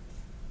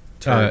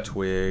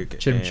 Turtwig,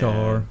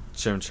 Chimchar. and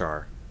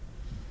Chimchar.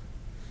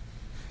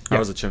 Yep. I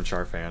was a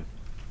Chimchar fan.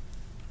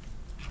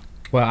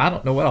 Well, I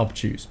don't know what I'll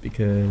choose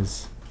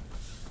because...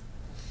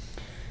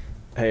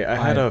 Hey, I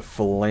had a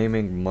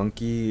flaming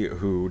monkey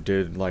who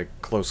did like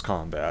close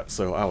combat,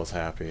 so I was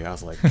happy. I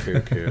was like,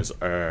 kick his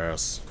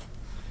ass.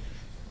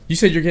 You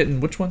said you're getting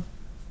which one?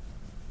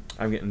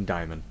 I'm getting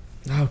Diamond.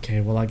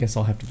 Okay, well I guess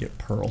I'll have to get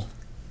Pearl.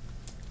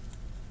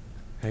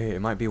 Hey, it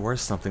might be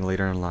worth something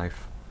later in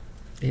life.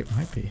 It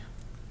might be.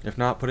 If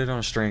not, put it on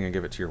a string and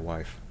give it to your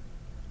wife.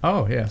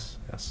 Oh, yes.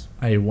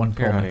 A one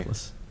pearl honey.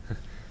 necklace.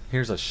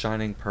 Here's a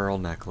shining pearl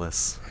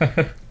necklace.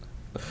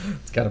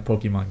 It's got a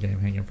Pokemon game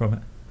hanging from it.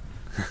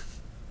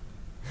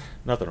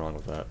 Nothing wrong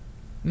with that.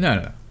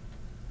 No.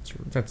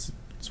 That's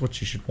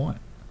what you should want.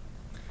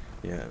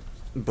 Yeah,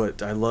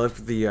 but I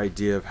love the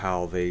idea of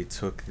how they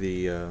took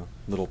the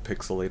little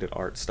pixelated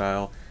art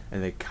style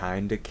and they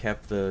kind of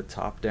kept the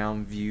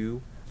top-down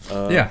view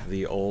of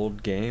the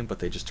old game, but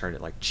they just turned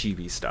it like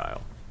chibi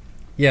style.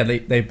 Yeah,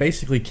 they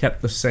basically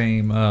kept the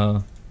same,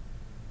 what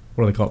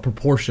do they call it,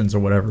 proportions or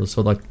whatever.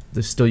 So like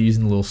they're still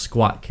using the little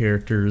squat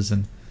characters,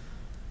 and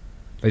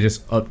they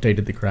just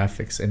updated the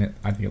graphics, and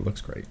I think it looks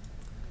great.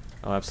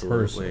 Oh, absolutely.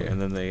 Personally. And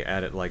then they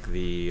added like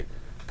the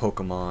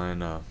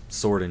Pokemon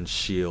Sword and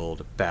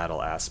Shield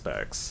battle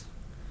aspects.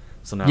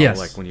 So now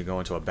like when you go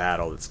into a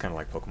battle, it's kind of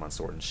like Pokemon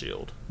Sword and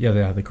Shield.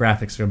 Yeah, the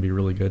graphics are going to be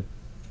really good.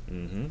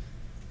 Mm-hmm.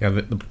 Yeah,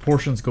 the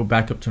proportions go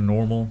back up to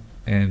normal,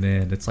 and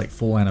then it's like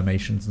full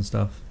animations and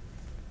stuff.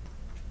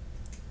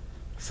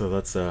 So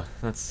that's going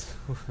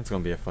to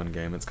be a fun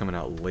game. It's coming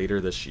out later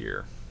this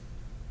year.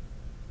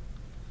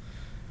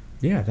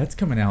 Yeah, that's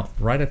coming out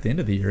right at the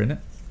end of the year, isn't it?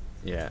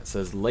 Yeah, it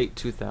says late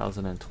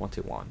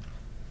 2021.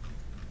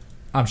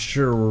 I'm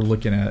sure we're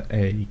looking at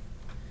a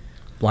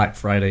Black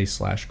Friday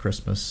 /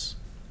 Christmas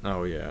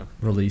Oh yeah.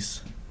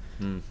 release.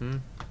 Mm-hmm.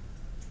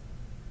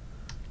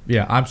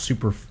 Yeah, I'm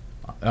super.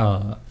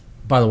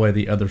 By the way,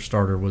 the other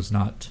starter was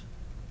not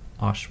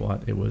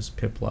Oshawott; it was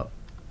Piplup.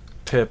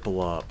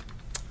 Piplup.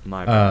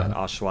 My bad.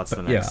 Oshawott's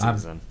the next yeah,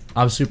 season.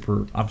 I'm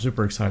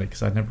super excited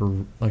because I never,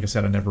 like I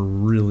said, I never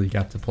really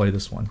got to play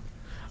this one.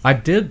 I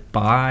did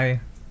buy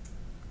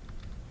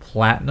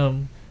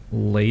Platinum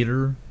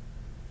later,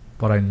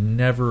 but I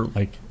never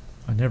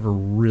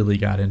really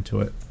got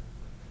into it.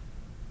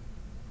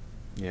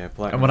 Yeah,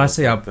 Platinum. And when I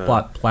say I like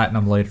bought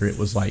Platinum later, it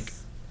was like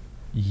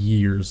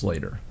years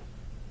later.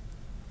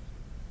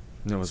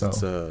 No, it's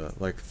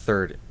like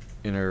third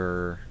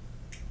inner.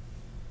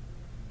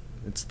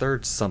 It's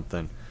third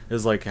something. It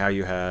was like how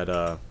you had.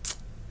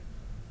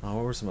 What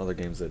were some other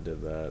games that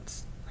did that?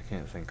 I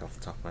can't think off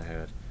the top of my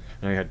head.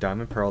 I know you had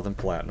Diamond, Pearl, then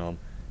Platinum.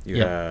 You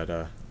had.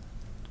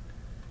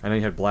 I know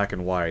you had Black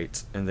and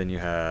White, and then you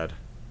had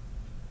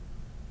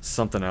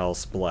something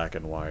else, Black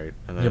and White,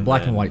 and then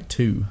Black and White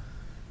 2.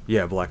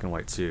 Yeah, Black and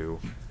White 2,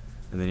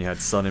 and then you had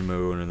Sun and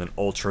Moon, and then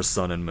Ultra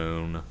Sun and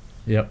Moon.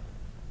 Yep.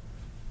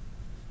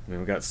 I mean,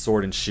 we got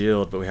Sword and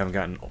Shield, but we haven't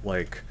gotten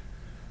like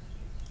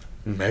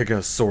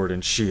Mega Sword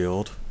and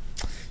Shield.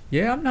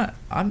 Yeah,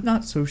 I'm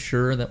not so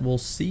sure that we'll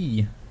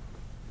see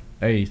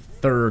a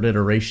third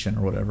iteration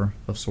or whatever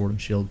of Sword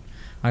and Shield.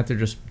 I think they're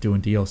just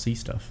doing DLC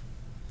stuff.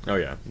 Oh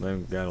yeah,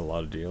 they've got a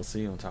lot of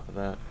DLC on top of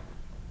that.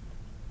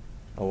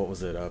 Oh, what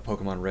was it?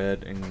 Pokemon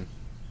Red and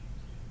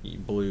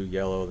Blue,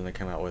 Yellow. Then they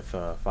came out with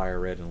Fire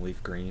Red and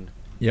Leaf Green.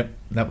 Yep,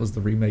 that was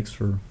the remakes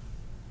for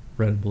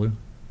Red and Blue.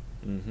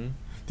 Mm-hmm.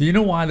 Do you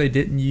know why they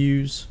didn't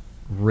use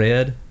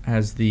red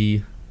as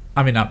the...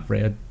 I mean, not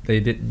red.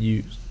 They didn't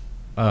use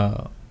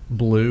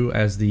blue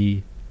as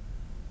the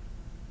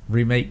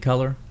remake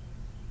color?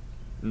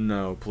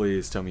 No,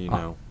 please tell me you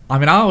know. I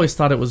mean, I always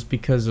thought it was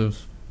because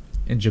of...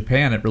 In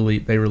Japan,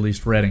 they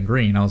released red and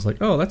green. I was like,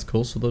 oh, that's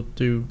cool. So they'll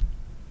do,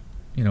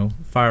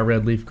 Fire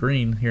Red, Leaf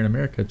Green here in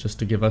America just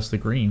to give us the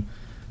green.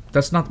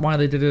 That's not why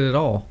they did it at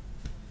all.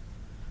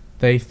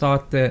 They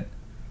thought that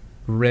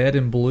red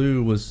and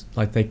blue was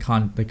like they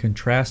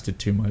contrasted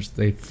too much.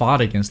 They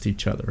fought against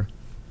each other.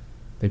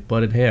 They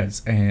butted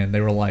heads, and they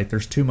were like,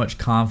 "There's too much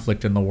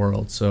conflict in the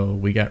world, so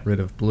we got rid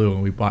of blue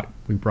and we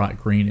brought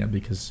green in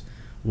because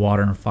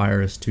water and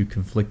fire is too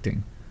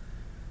conflicting."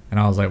 And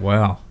I was like,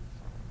 "Wow."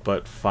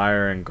 But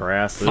fire and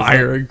grass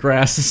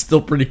is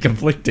still pretty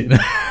conflicting,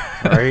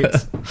 right?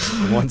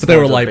 One's they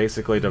were like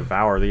basically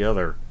devour the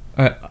other.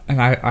 And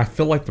I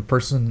feel like the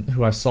person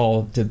who I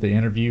saw did the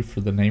interview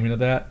for the naming of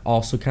that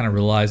also kind of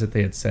realized that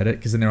they had said it,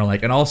 because then they were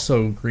like, and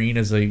also green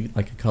is a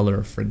color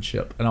of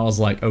friendship. And I was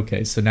like,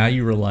 okay, so now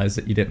you realize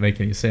that you didn't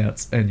make any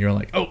sense, and you're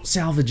like, oh,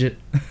 salvage it.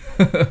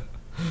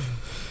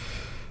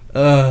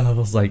 I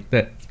was like,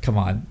 come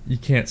on, you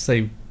can't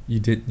say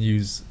you didn't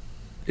use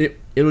it.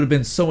 It would have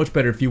been so much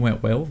better if you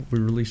went, well, we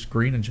released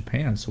green in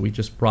Japan, so we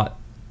just brought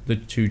the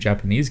 2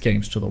 Japanese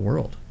games to the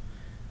world.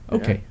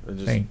 Okay,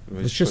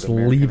 let's just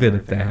leave it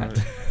at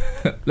that.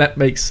 That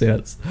makes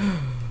sense.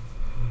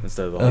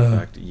 Instead of the whole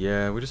fact,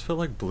 we just felt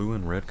like blue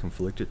and red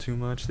conflicted too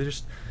much. They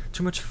just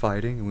too much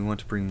fighting, and we want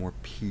to bring more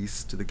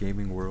peace to the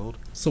gaming world.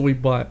 So we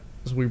brought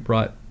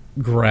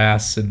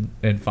grass and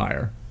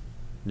fire.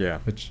 Yeah.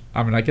 Which,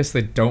 I mean, I guess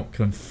they don't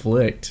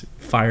conflict.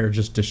 Fire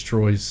just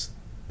destroys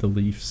the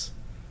leaves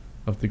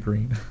of the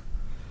green.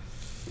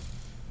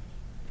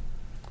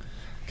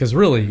 Because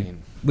really,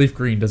 leaf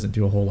green doesn't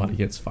do a whole lot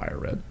against fire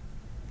red.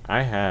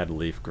 I had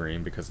leaf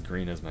green because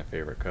green is my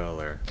favorite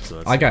color,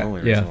 so that's the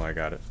only reason why I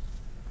got it.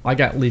 I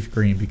got leaf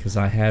green because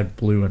I had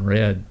blue and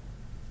red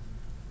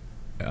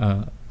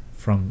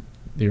from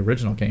the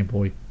original Game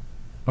Boy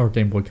or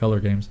Game Boy Color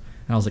games,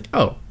 and I was like,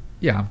 oh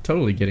yeah, I'm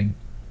totally getting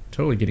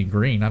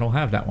green. I don't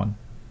have that one.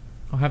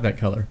 I don't have that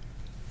color.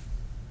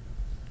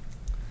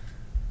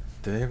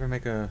 Did they ever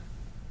make a?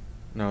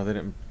 No, they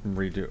didn't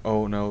redo.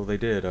 Oh no, they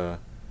did.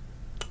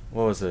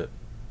 What was it?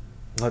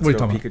 Let's Go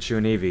Pikachu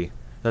and Eevee.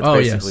 That's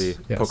basically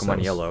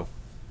Pokemon Yellow.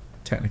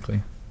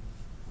 Technically.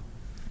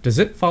 Does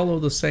it follow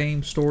the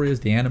same story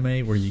as the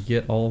anime, where you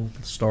get all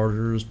the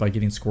starters by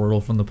getting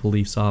Squirtle from the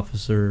police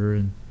officer?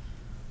 And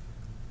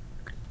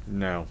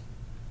no.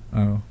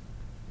 Oh.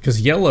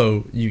 Because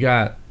Yellow, you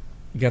got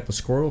the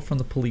Squirtle from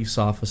the police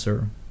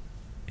officer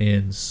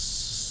in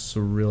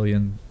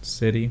Cerulean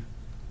City.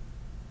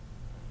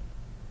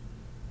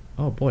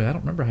 Oh boy, I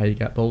don't remember how you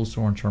got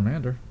Bulbasaur and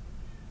Charmander.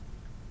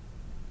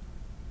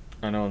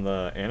 I know in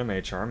the anime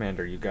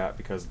Charmander you got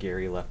because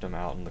Gary left him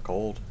out in the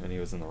cold and he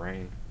was in the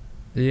rain.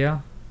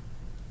 Yeah.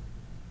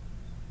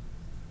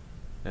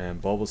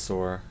 And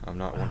Bulbasaur, I'm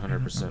not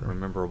 100%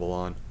 rememberable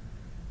on.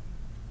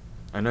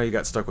 I know you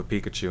got stuck with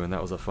Pikachu, and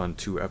that was a fun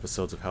 2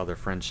 episodes of how their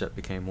friendship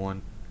became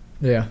one.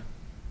 Yeah.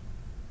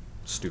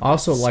 Stupid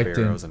also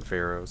Sparrows and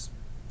Pharaohs.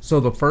 So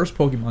the first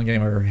Pokemon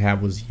game I ever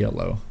had was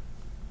Yellow.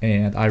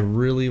 And I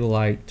really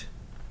liked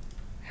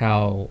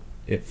how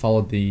it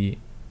followed the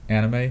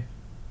anime.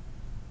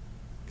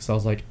 Because I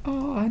was like,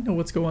 oh, I know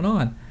what's going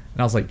on. And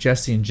I was like,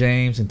 Jesse and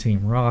James and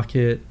Team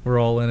Rocket were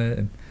all in it.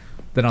 And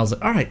then I was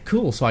like, all right,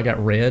 cool. So I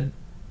got Red,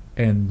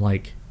 and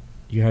like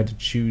you had to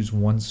choose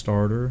one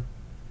starter,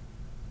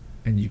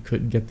 and you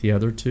couldn't get the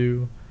other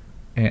two,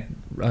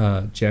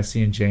 and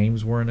Jesse and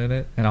James weren't in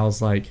it, and I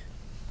was like,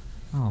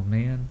 oh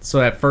man.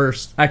 So at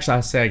first, actually, I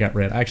say I got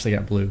red. I actually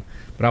got blue,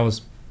 but I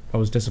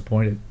was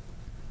disappointed,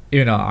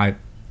 even though I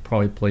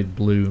probably played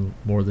blue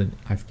more than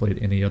I've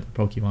played any other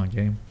Pokemon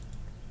game.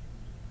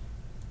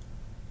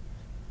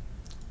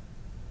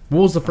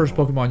 What was the first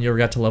Pokemon you ever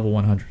got to level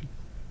 100?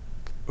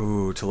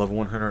 Ooh, to level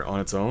 100 on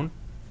its own?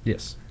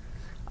 Yes.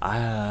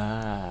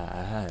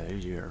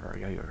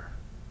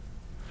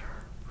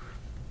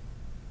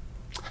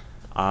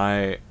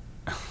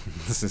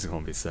 This is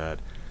gonna be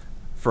sad.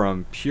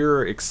 From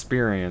pure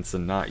experience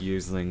and not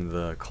using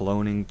the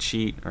cloning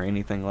cheat or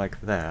anything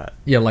like that.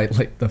 Yeah,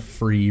 like the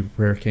free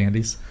rare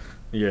candies.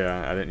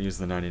 Yeah, I didn't use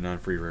the 99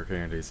 free rare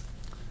candies.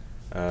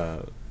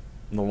 The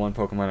one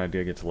Pokemon I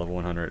did get to level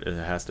 100, it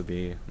has to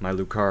be my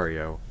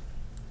Lucario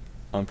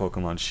on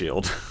Pokemon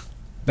Shield.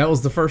 That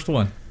was the first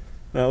one.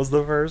 That was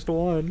the first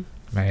one.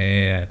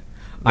 Man,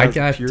 That's I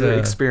got pure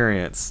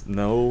experience.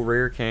 No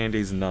rare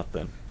candies,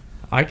 nothing.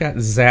 I got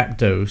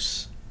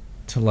Zapdos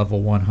to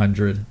level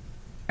 100,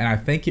 and I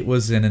think it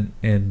was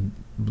in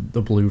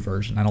the blue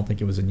version. I don't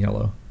think it was in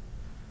yellow,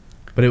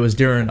 but it was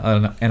during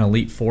an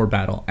Elite Four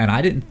battle, and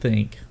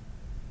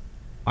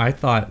I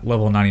thought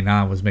level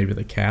 99 was maybe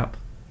the cap.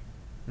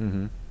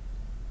 Mm-hmm.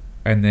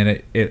 And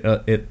then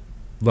it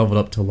leveled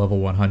up to level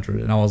 100,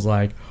 and I was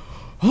like,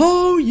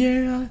 oh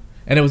yeah.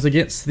 And it was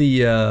against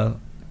the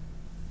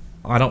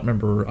I don't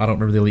remember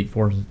the Elite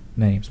Four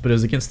names, but it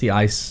was against the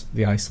ice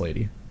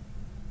lady.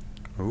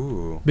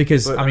 Ooh.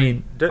 Because I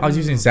mean, I was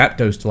using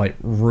Zapdos to like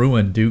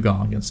ruin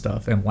Dugong and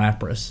stuff, and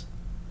Lapras.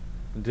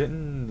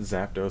 Didn't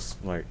Zapdos,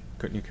 like,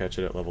 couldn't you catch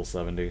it at level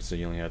 70, so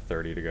you only had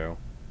 30 to go?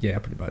 Yeah,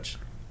 pretty much.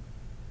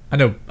 I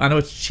know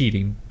it's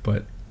cheating,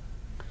 but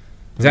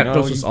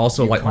Zapdos was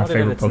also like my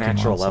favorite Pokemon.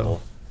 Natural so.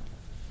 level.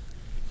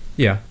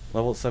 Yeah.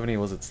 Level 70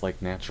 was its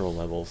like natural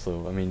level,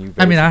 so I mean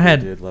I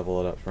did level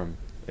it up from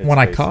its when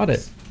I basics. caught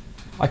it.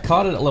 I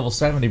caught it at level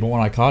 70, but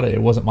when I caught it,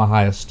 it wasn't my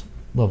highest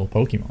level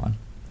Pokemon.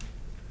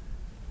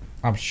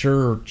 I'm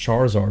sure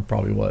Charizard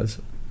probably was.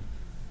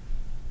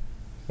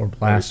 Or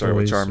Blastoise. We started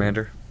with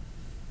Charmander.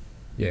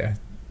 Yeah.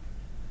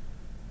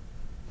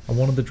 I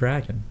wanted the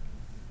dragon.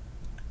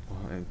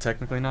 Well, and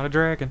technically not a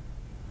dragon.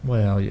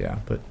 Well, yeah,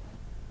 but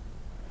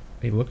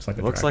he looks like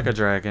a dragon. Looks like a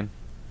dragon.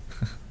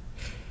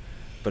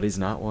 But he's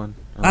not one.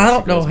 I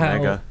don't know goes how.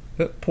 Mega.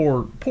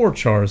 Poor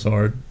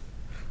Charizard.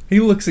 He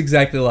looks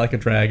exactly like a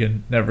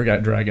dragon. Never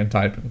got dragon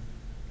typing.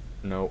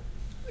 Nope.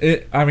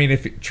 I mean,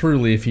 if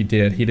he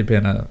did, he'd have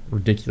been a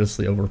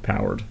ridiculously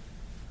overpowered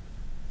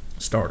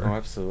starter. Oh,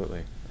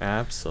 absolutely.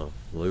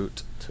 Absolutely.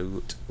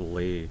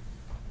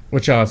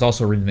 Which I was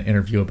also reading an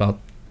interview about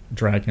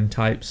dragon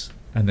types,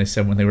 and they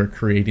said when they were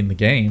creating the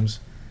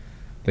games,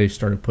 they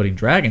started putting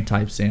dragon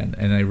types in,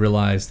 and they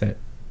realized that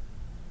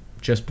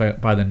just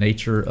by the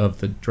nature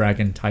of the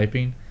dragon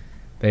typing,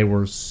 they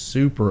were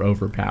super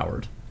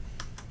overpowered.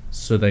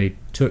 So they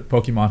took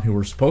Pokemon who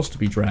were supposed to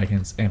be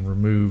dragons and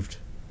removed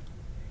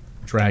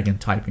dragon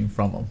typing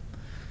from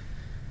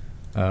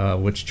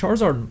them. Which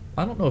Charizard,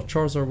 I don't know if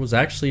Charizard was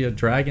actually a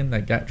dragon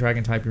that got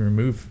dragon typing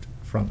removed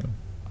from him.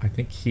 I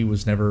think he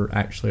was never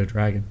actually a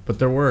dragon. But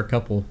there were a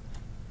couple,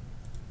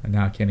 and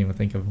now I can't even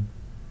think of them.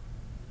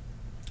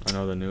 I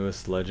know the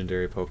newest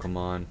legendary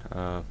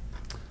Pokemon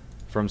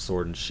from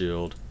Sword and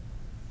Shield.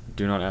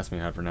 Do not ask me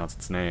how to pronounce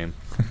its name.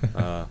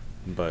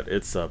 But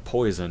it's a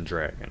poison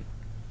dragon.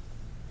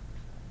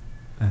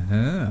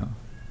 Uh-huh.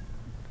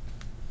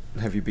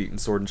 Have you beaten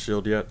Sword and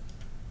Shield yet?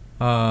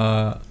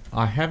 I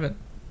haven't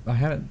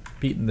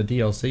beaten the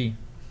DLC.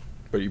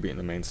 But you beaten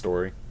the main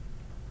story?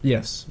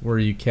 Yes, where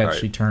you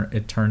catch Right.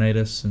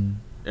 Eternatus and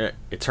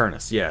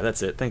Eternus, yeah,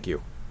 that's it. Thank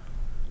you.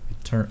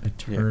 Well,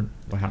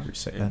 how do you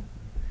say that?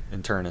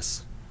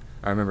 Eternus.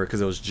 I remember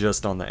because it was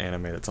just on the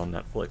anime that's on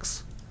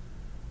Netflix.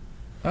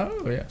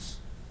 Oh yes.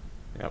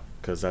 Yep,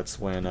 because that's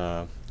when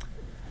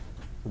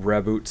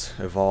Reboot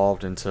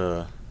evolved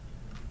into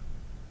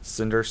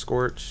Cinder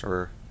Scorch,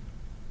 or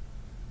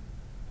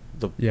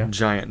the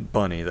giant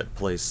bunny that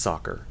plays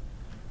soccer.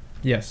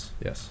 Yes.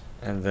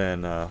 And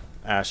then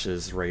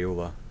Ash's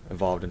Rayula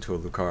evolved into a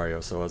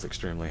Lucario, so I was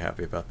extremely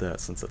happy about that,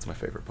 since that's my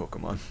favorite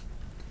Pokemon.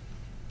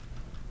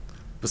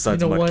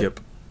 Besides Mudkip.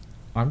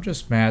 I'm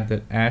just mad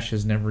that Ash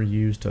has never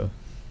used a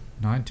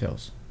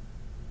Ninetales.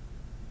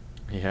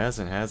 He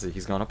hasn't, has he?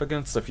 He's gone up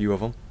against a few of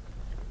them.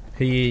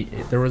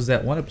 There was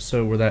that one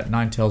episode where that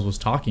Ninetales was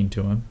talking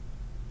to him.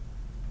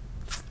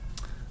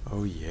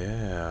 Oh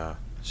yeah,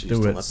 she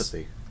used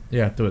telepathy.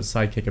 Yeah, through its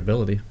sidekick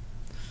ability.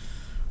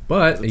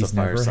 But he's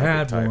never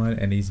had type. one,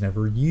 and he's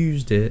never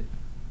used it.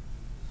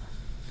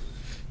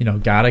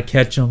 Gotta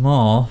catch them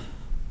all.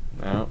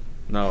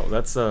 No,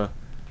 that's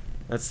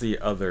the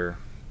other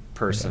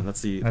person. Yeah,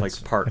 that's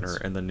the partner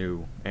in the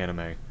new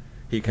anime.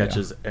 He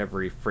catches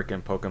every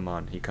freaking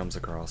Pokemon he comes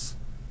across.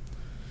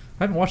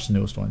 I haven't watched the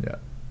newest one yet.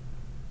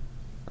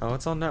 Oh,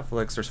 it's on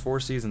Netflix. There's 4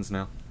 seasons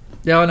now.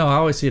 Yeah, I know. I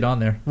always see it on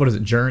there. What is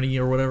it, Journey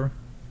or whatever?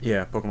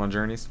 Yeah, Pokemon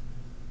Journeys.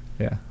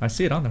 Yeah, I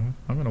see it on there.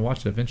 I'm gonna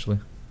watch it eventually.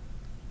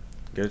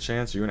 Get a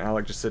chance, you and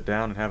Alec just sit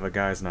down and have a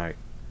guys' night.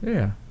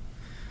 Yeah.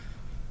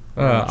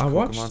 Watch I Pokemon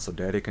watched. so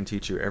Daddy can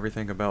teach you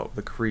everything about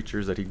the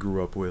creatures that he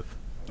grew up with.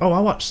 Oh, I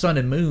watched Sun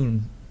and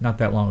Moon not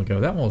that long ago.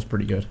 That one was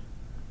pretty good.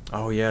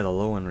 Oh yeah, the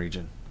Lowen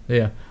region.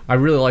 Yeah, I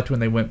really liked when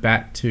they went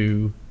back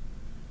to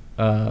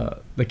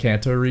the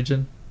Kanto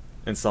region.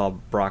 And saw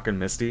Brock and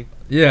Misty.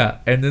 Yeah,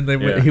 and then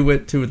Yeah. he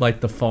went to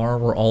like the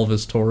farm where all of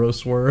his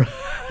Tauros were.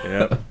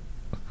 Yep.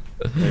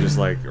 They just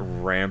like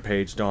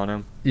rampaged on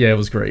him. Yeah, it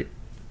was great.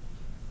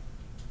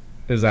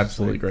 It was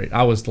absolutely Like- great.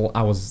 I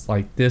was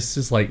like, this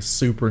is like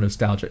super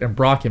nostalgic. And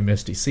Brock and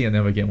Misty, seeing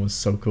them again was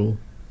so cool.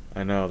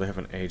 I know, they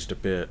haven't aged a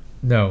bit.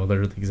 No,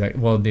 they're the exact.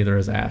 Well, neither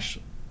is Ash.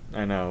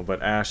 I know,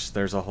 but Ash,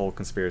 there's a whole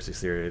conspiracy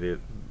theory. The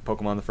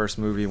Pokemon, the first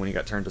movie, when he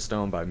got turned to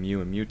stone by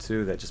Mew and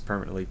Mewtwo, that just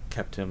permanently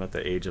kept him at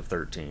the age of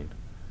 13.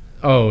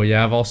 Oh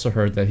yeah, I've also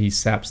heard that he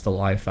saps the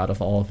life out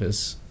of all of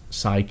his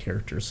side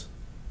characters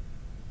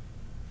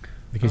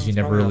because Oh, you that's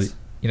never probably really us.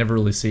 you never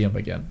really see him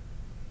again.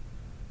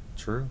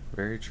 True,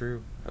 very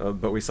true.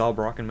 But we saw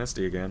Brock and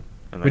Misty again.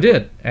 And We they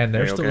did, and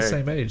they're still the okay.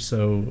 same age.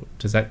 So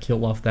does that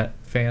kill off that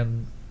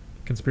fan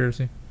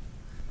conspiracy?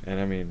 And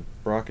I mean,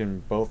 Brock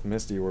and both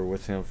Misty were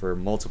with him for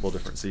multiple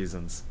different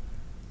seasons.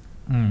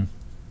 Hmm.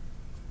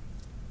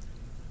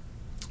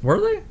 Were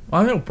they?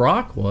 Well, I know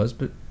Brock was,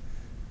 but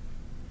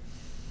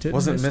didn't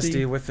Wasn't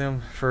Misty with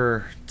him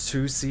for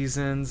 2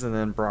 seasons, and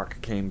then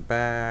Brock came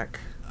back?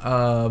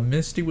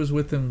 Misty was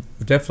with him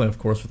definitely, of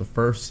course, for the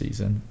first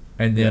season,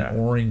 and then Yeah.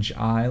 Orange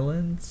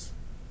Islands.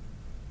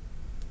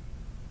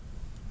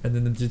 And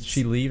then did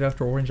she leave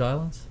after Orange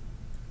Islands?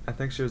 I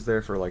think she was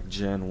there for like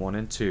Gen 1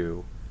 and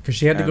 2. Because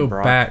she had to And go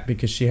Brock- back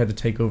because she had to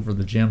take over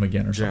the gym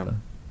again or Gym.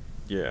 something.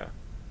 Yeah.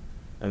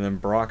 And then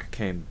Brock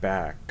came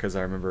back, because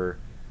I remember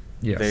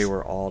Yes. they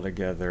were all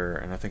together,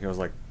 and I think it was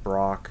like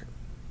Brock,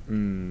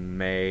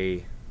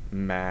 May,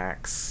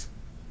 Max.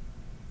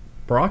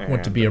 Brock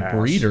went to and be a Ash.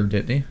 breeder,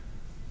 didn't he?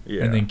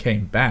 Yeah. And then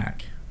came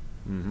back.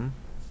 Mm-hmm.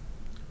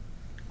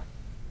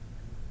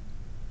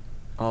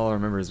 All I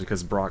remember is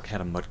because Brock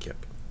had a Mudkip.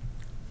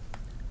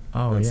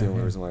 Oh, That's yeah. the only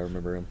yeah. reason why I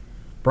remember him.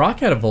 Brock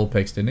had a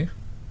Vulpix, didn't he?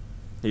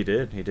 He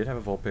did. He did have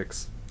a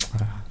Vulpix.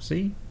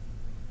 See?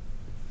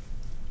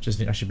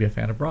 Just I should be a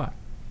fan of Brock.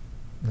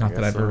 Not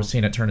that guess I've ever so.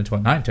 seen it turn into a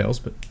Ninetales,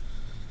 but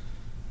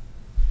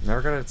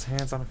Never got its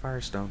hands on a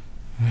Firestone.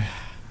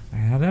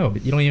 I know,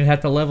 but you don't even have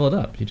to level it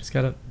up. You just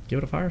gotta give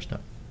it a Firestone.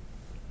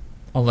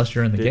 Unless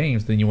you're in the Did-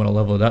 games, then you want to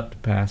level it up to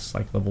pass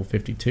like level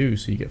 52,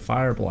 so you get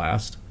Fire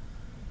Blast.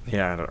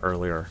 Yeah, at an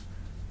earlier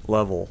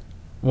level.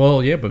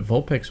 Well, yeah, but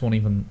Vulpix won't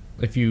even.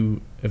 If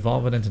you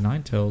evolve it into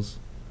Ninetales,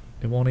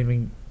 it won't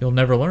even. You'll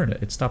never learn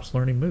it. It stops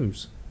learning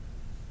moves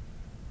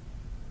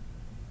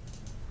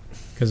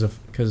because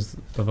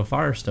of a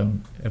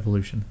Firestone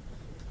evolution,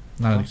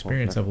 not Oh, an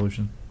experience okay.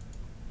 evolution.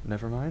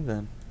 Never mind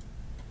then.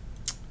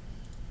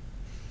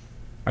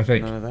 I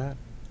think. None of that.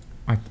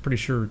 I'm pretty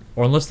sure,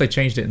 or unless they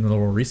changed it in the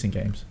more recent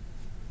games.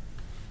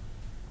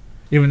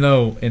 Even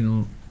though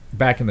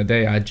back in the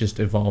day, I'd just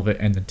evolve it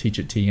and then teach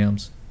it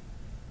TMs.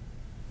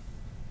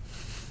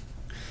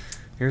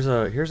 Here's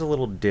a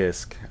little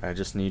disc. I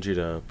just need you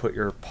to put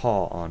your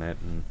paw on it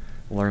and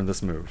learn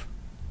this move.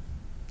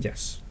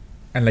 Yes,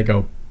 and they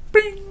go,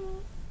 bing.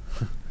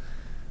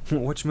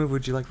 Which move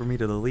would you like for me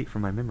to delete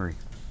from my memory?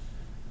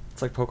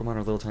 It's like Pokemon are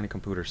little tiny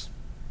computers.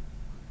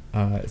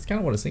 It's kind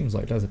of what it seems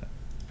like, doesn't it?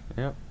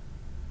 Yep.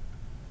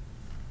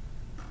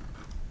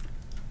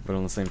 But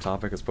on the same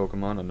topic as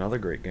Pokemon, another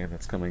great game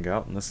that's coming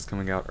out, and this is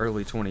coming out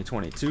early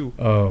 2022.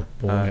 Oh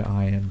boy,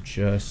 I'm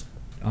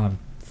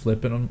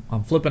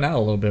flipping out a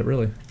little bit,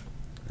 really.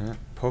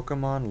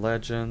 Pokemon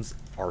Legends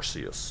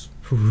Arceus.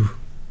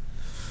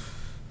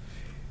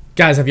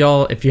 Guys, if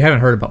you haven't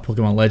heard about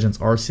Pokemon Legends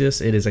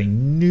Arceus, it is a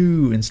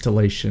new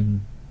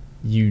installation.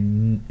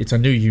 It's a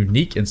new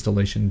unique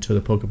installation to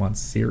the Pokemon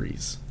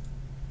series.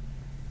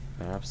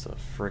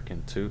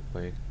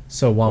 Abso-frickin-tootly.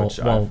 So Which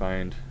I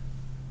find,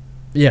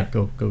 yeah,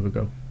 go.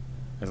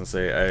 as I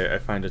say, I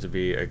find it to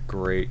be a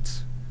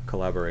great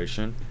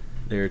collaboration.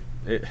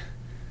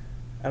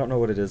 I don't know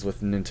what it is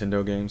with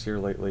Nintendo games here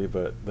lately,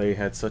 but they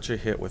had such a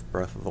hit with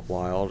Breath of the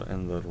Wild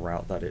and the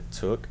route that it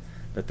took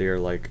that they are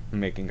like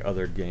making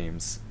other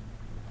games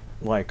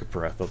like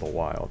Breath of the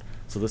Wild.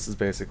 So this is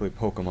basically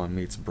Pokemon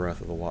meets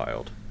Breath of the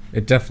Wild.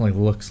 It definitely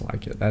looks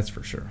like it. That's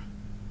for sure.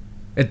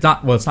 It's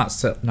not. Well, it's not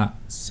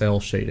cell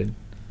shaded,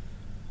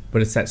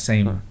 but it's that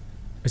same. Huh.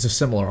 It's a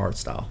similar art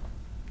style.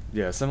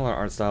 Yeah, similar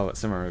art style, but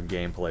similar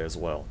gameplay as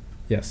well.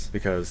 Yes.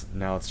 Because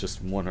now it's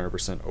just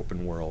 100%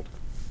 open world.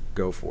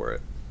 Go for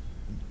it.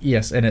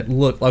 Yes, and it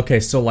looked okay.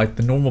 So like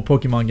the normal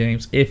Pokemon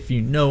games, if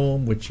you know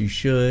them, which you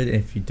should,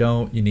 if you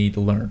don't, you need to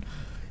learn.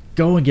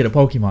 Go and get a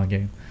Pokemon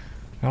game.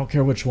 I don't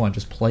care which one,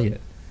 just play it.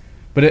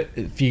 But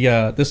if you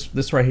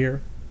this right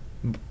here,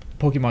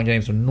 Pokemon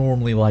games are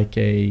normally like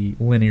a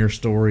linear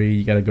story.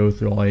 You got to go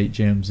through all 8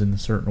 gyms in a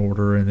certain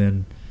order,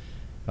 and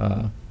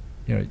then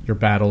your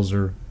battles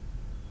are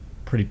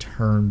pretty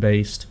turn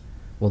based.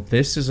 Well,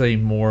 this is a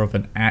more of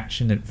an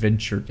action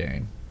adventure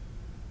game.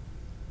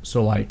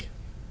 So like,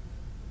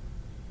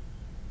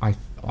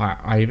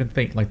 I even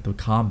think like the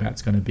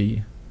combat's going to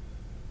be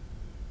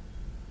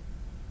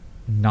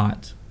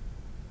not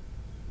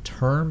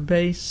turn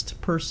based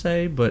per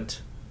se,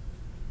 but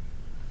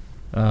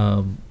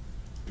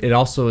it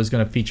also is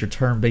going to feature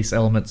turn based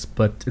elements,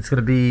 but it's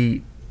going to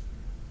be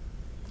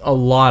a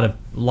lot of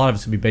it's going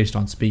to be based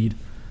on speed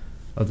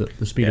of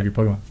the speed of your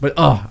Pokemon. But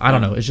I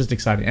don't know, it's just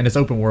exciting, and it's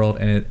open world,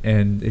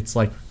 and it's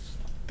like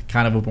the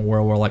kind of open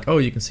world where like, oh,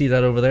 you can see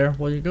that over there,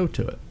 well, you go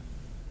to it.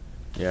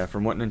 Yeah,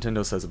 from what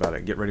Nintendo says about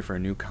it, get ready for a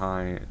new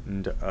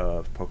kind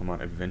of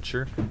Pokemon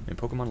adventure in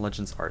Pokemon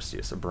Legends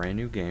Arceus, a brand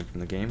new game from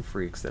the Game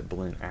Freaks that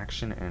blend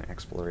action and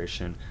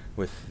exploration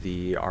with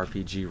the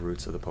RPG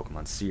roots of the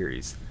Pokemon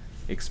series.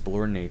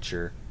 Explore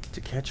nature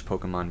to catch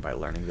Pokemon by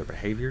learning their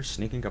behavior,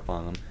 sneaking up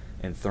on them,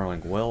 and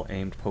throwing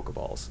well-aimed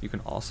Pokeballs. You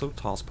can also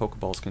toss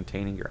Pokeballs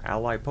containing your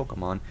ally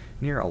Pokemon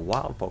near a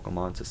wild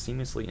Pokemon to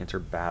seamlessly enter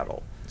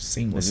battle.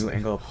 Seamlessly. The new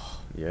angle,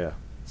 yeah.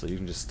 So you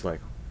can just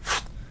like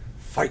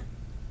fight.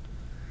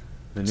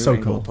 The new So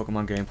angle cool. of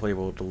Pokemon gameplay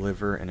will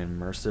deliver an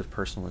immersive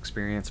personal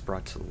experience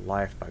brought to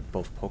life by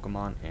both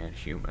Pokemon and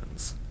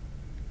humans.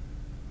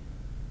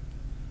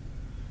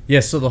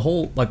 Yeah, so the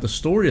whole like the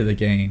story of the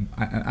game,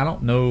 I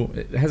don't know,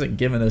 it hasn't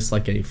given us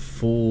like a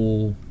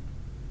full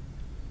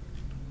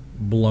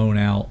blown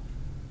out,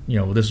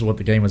 this is what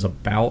the game is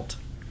about.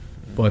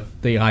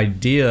 But the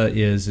idea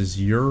is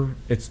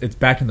it's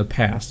back in the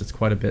past. It's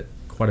quite a bit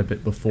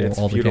before It's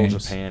all the feudal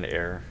games. Japan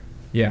era.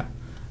 Yeah,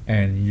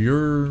 and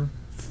you're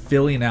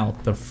filling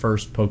out the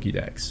first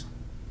Pokédex,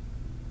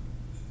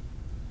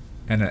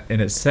 and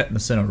it's set in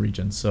the Sinnoh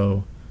region.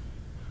 So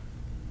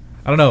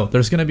I don't know.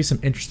 There's going to be some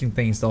interesting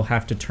things they'll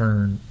have to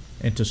turn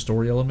into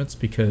story elements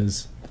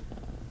because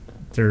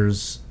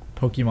there's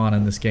Pokemon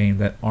in this game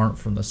that aren't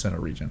from the Sinnoh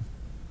region.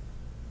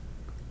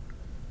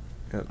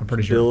 I'm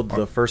pretty sure. Build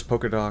the first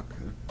Pokedex.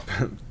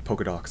 The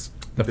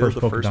Build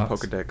first the first Pokedex.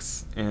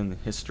 Pokedex in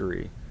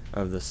history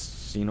of the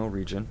Sinnoh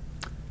region.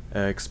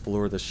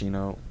 Explore the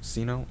Sinnoh.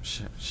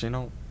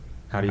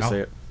 How do you Wow. say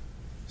it?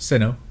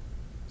 Sinnoh.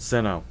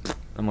 Sinnoh.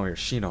 I'm over here.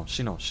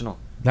 Sinnoh.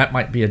 That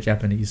might be a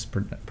Japanese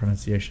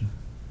pronunciation.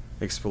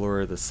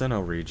 Explore the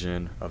Sinnoh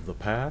region of the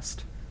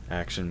past.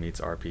 Action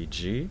meets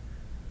RPG.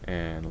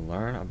 And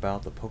learn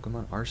about the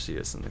Pokemon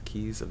Arceus and the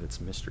keys of its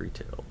mystery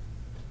tale.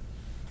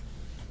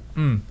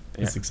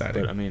 It's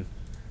exciting. But I mean,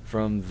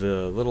 from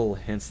the little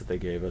hints that they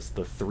gave us,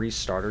 the 3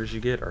 starters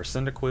you get are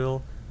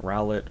Cyndaquil,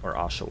 Rowlet, or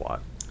Oshawott.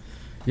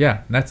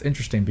 Yeah, and that's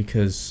interesting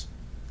because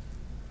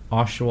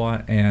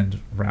Oshawott and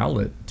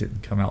Rowlet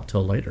didn't come out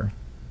till later.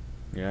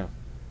 Yeah.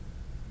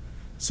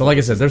 So like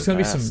I said, there's going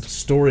to be some Fast.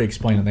 story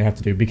explaining they have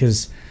to do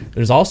because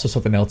there's also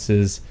something else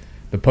is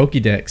the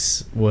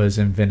Pokédex was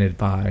invented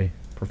by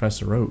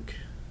Professor Oak.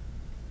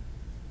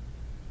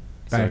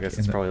 So I Back guess in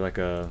it's the- probably like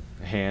a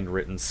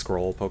handwritten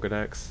scroll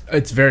Pokedex.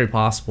 It's very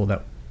possible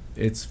that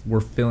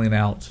we're filling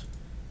out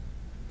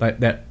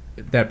that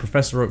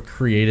Professor Oak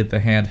created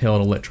the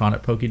handheld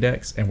electronic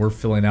Pokédex, and we're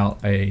filling out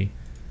a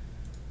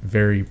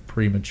very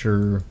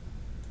premature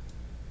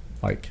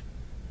like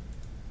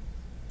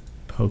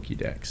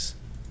Pokédex,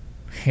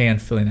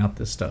 hand filling out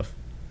this stuff,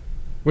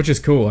 which is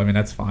cool. I mean,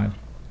 that's fine.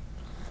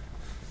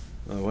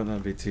 Wouldn't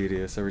that be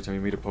tedious? Every time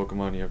you meet a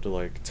Pokemon, you have to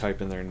like type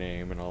in their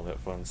name and all that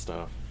fun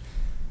stuff.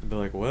 I'd be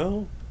like,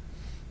 well,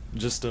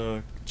 just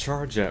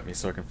charge at me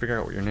so I can figure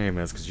out what your name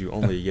is, because you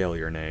only yell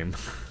your name.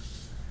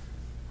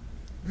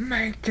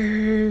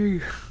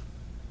 Mankey!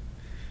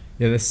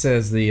 Yeah, this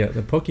says the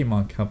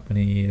Pokemon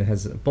Company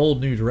has a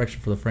bold new direction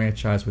for the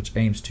franchise, which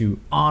aims to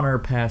honor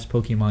past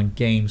Pokemon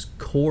games'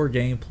 core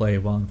gameplay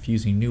while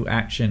infusing new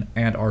action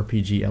and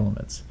RPG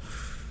elements.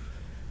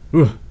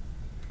 Ooh,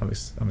 I'm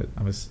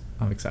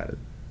excited.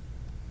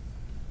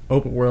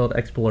 Open world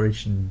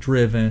exploration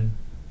driven.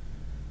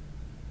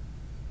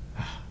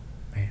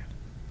 Man,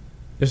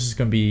 this is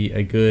going to be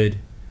a good,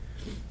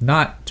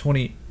 not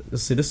 20.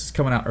 Let's see, this is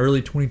coming out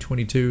early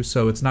 2022,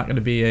 so it's not going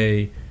to be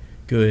a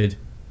good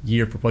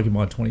year for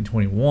Pokemon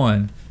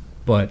 2021,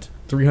 but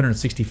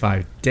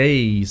 365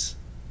 days,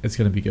 it's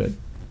going to be good.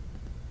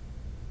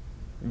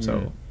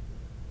 So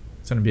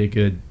it's going to be a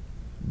good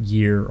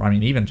year. I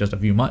mean, even just a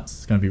few months,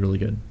 it's going to be really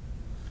good.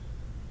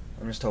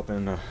 I'm just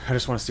hoping, I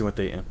just want to see what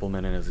they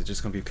implement in. Is it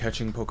just going to be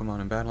catching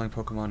Pokemon and battling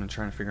Pokemon and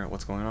trying to figure out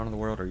what's going on in the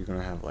world? Are you going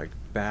to have, like,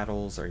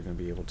 battles? Are you going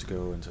to be able to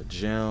go into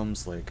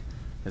gyms? Like,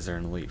 is there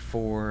an Elite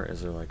Four?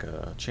 Is there, like,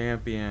 a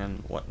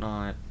champion?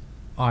 Whatnot?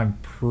 I'm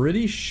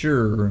pretty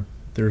sure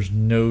there's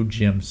no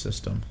gym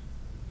system.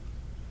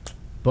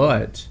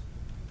 But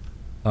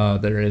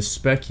there is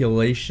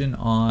speculation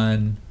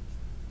on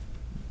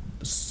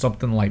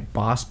something like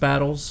boss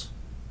battles.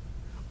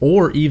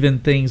 Or even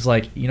things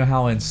like, you know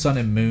how in Sun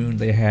and Moon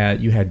you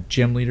had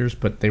gym leaders,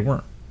 but they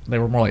were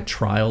more like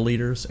trial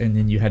leaders, and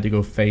then you had to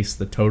go face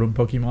the totem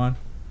Pokemon.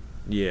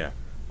 Yeah.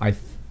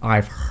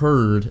 I've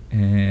heard,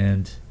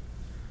 and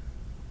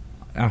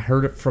I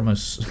heard it from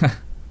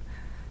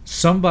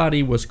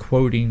somebody was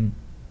quoting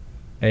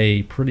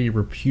a pretty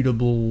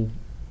reputable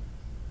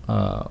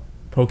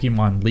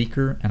Pokemon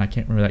leaker, and I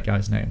can't remember that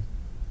guy's name.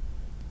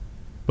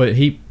 But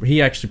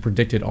he actually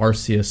predicted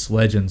Arceus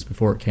Legends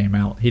before it came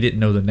out. He didn't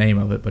know the name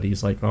of it, but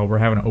he's like, "Oh, we're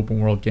having an open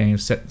world game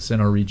set in the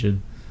Sinnoh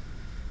region."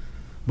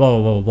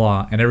 Blah blah blah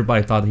blah, and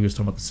everybody thought he was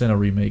talking about the Sinnoh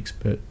remakes,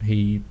 but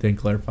he then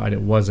clarified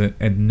it wasn't.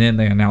 And then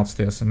they announced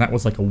this, and that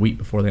was like a week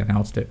before they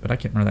announced it. But I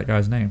can't remember that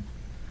guy's name.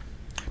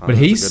 But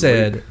he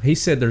said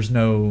there's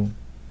no.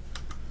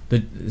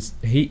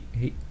 He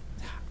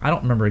I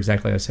don't remember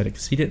exactly how I said it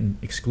because he didn't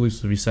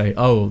exclusively say,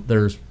 "Oh,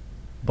 there's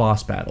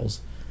boss battles,"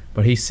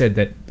 but he said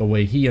that the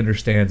way he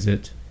understands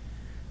it,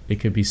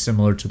 it could be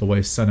similar to the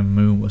way Sun and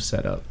Moon was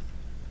set up.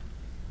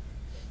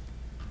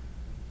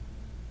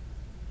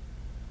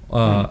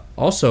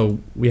 Also,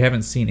 we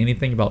haven't seen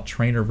anything about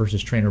trainer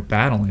versus trainer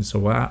battling,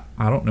 so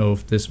I don't know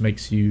if this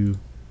makes you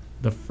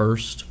the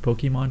first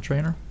Pokemon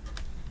trainer.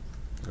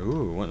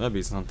 Ooh, wouldn't that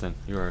be something?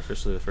 You are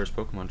officially the first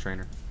Pokemon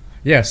trainer.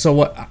 Yeah, so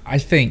what I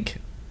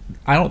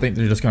don't think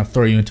they're just going to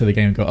throw you into the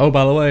game and go, "Oh,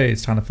 by the way,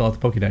 it's time to fill out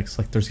the Pokédex."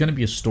 Like, there's going to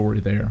be a story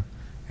there.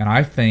 And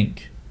I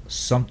think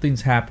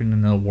something's happening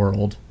in the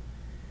world,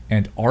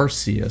 and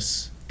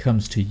Arceus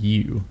comes to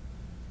you.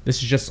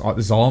 This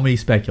is all me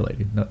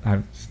speculating.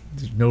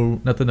 There's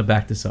nothing to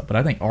back this up. But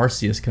I think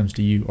Arceus comes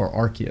to you, or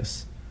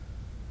Arceus.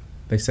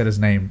 They said his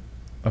name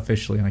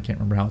officially, and I can't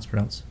remember how it's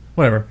pronounced.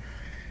 Whatever.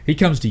 He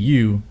comes to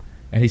you,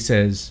 and he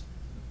says,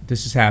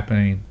 "This is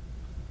happening.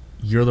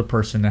 You're the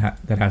person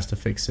that has to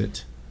fix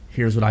it.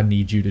 Here's what I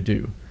need you to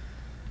do."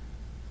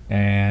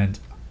 And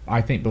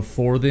I think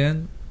before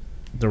then,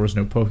 there was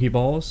no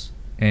Pokeballs,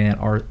 and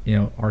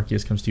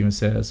Arceus comes to you and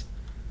says,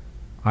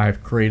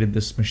 "I've created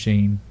this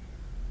machine.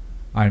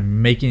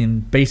 I'm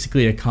making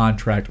basically a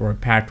contract or a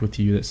pact with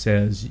you that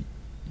says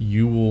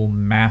you will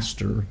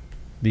master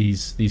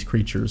these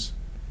creatures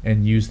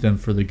and use them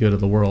for the good of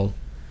the world,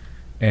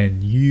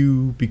 and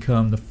you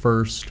become the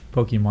first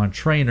Pokemon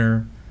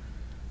trainer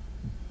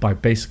by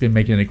basically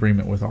making an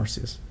agreement with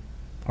Arceus."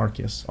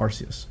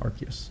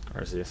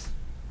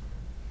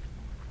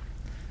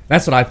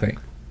 That's what I think.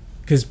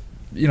 Because,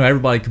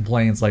 everybody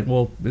complains, like,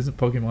 well, isn't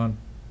Pokemon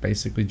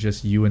basically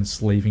just you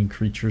enslaving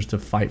creatures to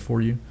fight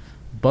for you?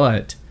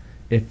 But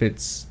if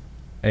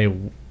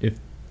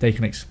they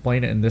can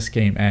explain it in this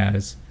game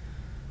as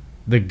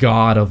the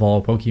god of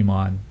all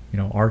Pokemon,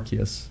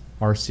 Arceus.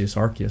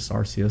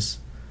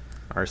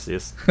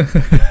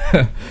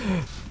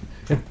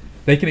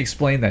 They can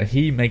explain that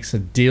he makes a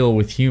deal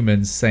with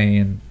humans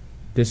saying,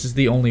 this is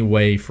the only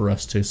way for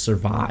us to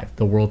survive,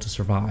 the world to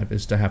survive,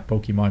 is to have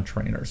Pokemon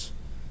trainers.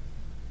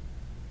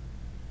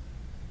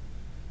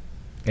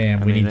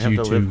 And we need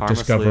you to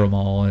discover them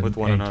all and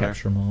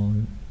capture them all.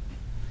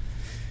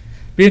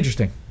 Be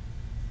interesting.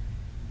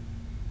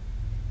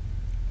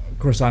 Of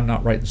course, I'm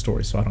not writing the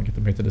story, so I don't get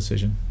to make the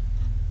decision.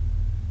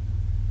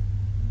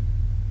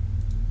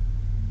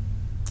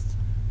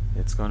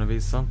 It's going to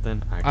be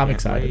something. I'm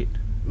excited.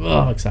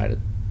 I'm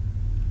excited.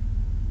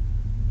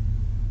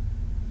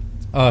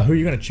 Who are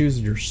you going to choose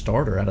as your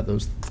starter out of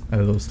those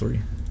three?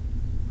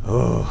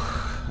 Oh,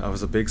 I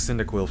was a big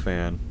Cyndaquil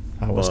fan.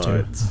 I was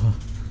too.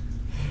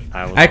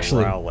 I was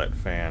Actually, a Rowlet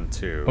fan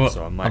too,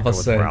 so I might go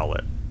with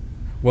Rowlet.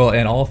 Well,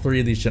 in all three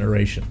of these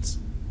generations,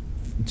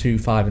 2,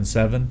 5, and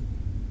 7,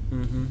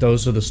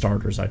 those are the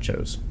starters I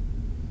chose.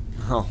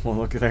 Oh, well,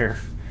 look there.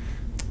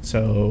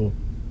 So,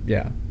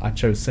 yeah, I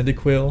chose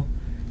Cyndaquil,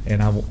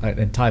 and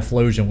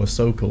Typhlosion was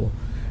so cool.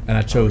 And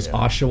I chose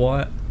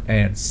Oshawott,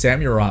 and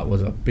Samurott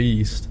was a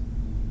beast.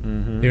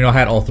 Even though I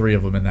had all three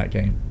of them in that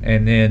game.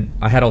 And then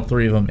I had all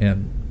three of them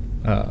in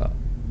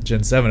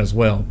Gen 7 as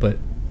well, but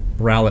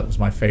Rowlet was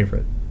my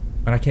favorite.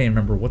 And I can't even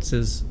remember, what's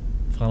his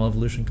final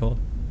evolution called?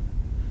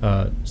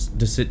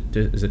 Is it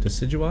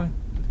Decidueye?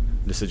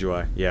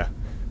 Decidueye, yeah.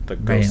 The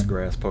ghost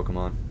grass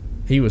Pokemon.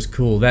 He was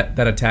cool. That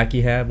attack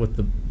he had with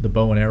the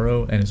bow and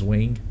arrow and his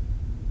wing.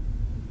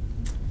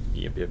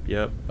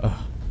 Yep.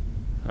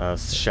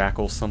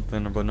 Shackle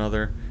something or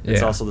another.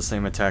 It's also the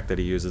same attack that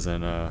he uses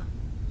in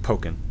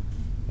Pokken.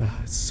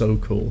 It's so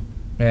cool.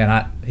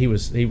 Man, he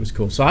was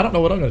cool. So I don't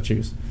know what I'm going to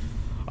choose.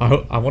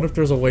 I wonder if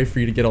there's a way for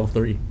you to get all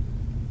three.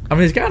 I mean,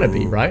 there's got to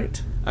be,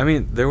 right? I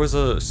mean, there was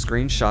a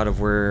screenshot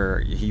of where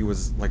he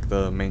was, like,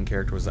 the main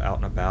character was out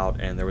and about,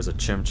 and there was a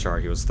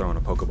Chimchar he was throwing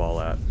a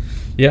Pokeball at.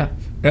 Yeah,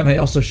 and they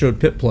also showed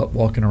Piplup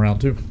walking around,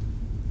 too.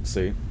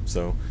 See?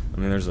 So, I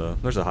mean, there's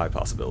a high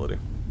possibility.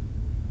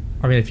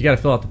 I mean, if you got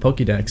to fill out the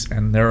Pokédex,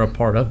 and they're a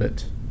part of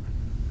it,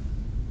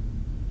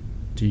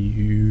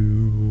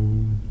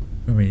 you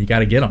got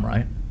to get them,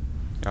 right?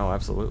 Oh,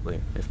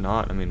 absolutely. If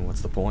not, I mean,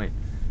 what's the point?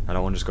 I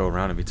don't want to just go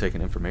around and be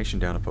taking information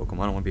down of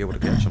Pokemon. I want to be able to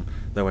catch them.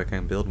 That way I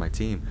can build my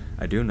team.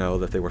 I do know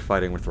that they were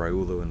fighting with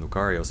Riolu and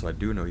Lucario, so I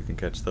do know you can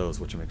catch those,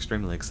 which I'm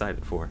extremely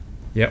excited for.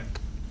 Yep.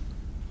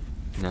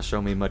 Now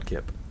show me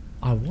Mudkip.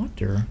 I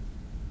wonder...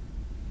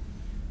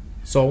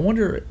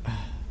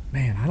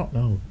 Man, I don't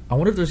know. I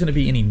wonder if there's going to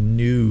be any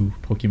new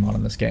Pokemon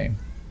in this game.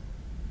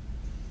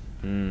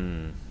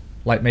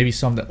 Like, maybe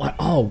some that...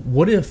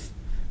 what if...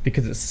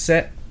 Because it's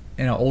set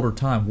in an older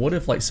time, what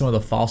if, like, some of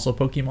the fossil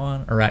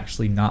Pokemon are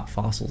actually not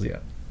fossils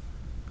yet?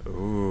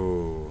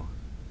 Ooh.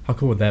 How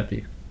cool would that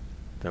be?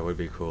 That would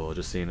be cool.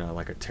 Just seeing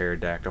like a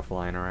pterodactyl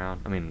flying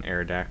around. I mean,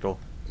 Aerodactyl.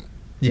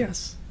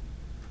 Yes.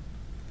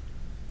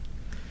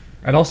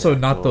 And also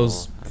not Aerodactyl,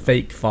 those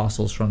fake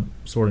fossils from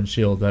Sword and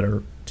Shield that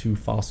are two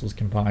fossils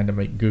combined to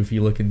make goofy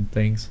looking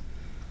things.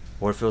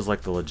 What if it was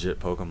like the legit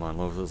Pokemon?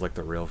 What if it was like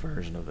the real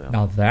version of them?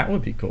 Now that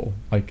would be cool.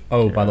 Like,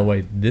 oh, by the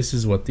way, this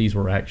is what these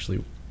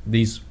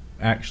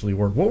actually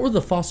were. What were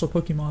the fossil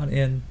Pokemon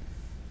in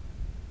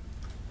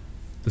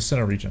the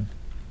Sinnoh region?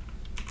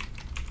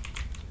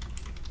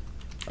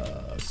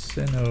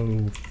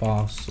 Sinnoh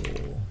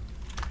fossil.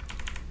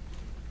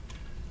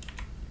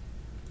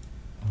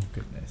 Oh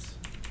goodness.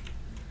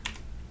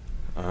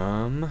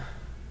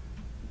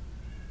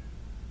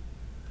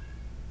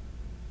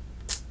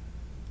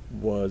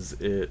 Was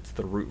it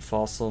the root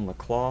fossil and the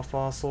claw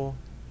fossil?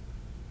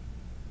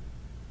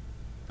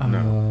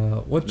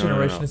 What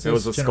generation is this? It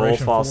was the skull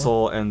Generation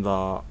fossil 4? and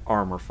the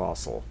armor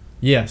fossil.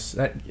 Yes,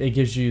 it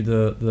gives you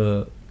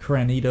the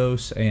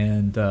Cranidos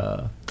and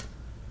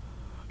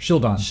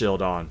Shieldon.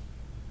 Shieldon.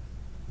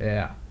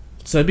 Yeah.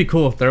 So it'd be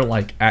cool if they're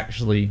like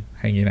actually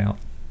hanging out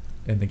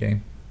in the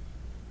game.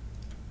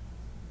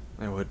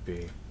 It would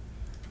be.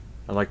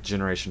 I like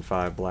Generation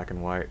 5 Black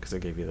and White because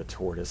it gave you the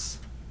tortoise.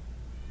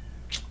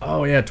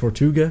 Oh yeah,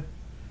 Tortuga.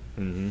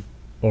 Mm-hmm.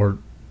 Or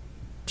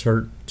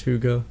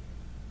Tortuga.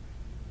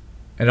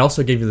 And it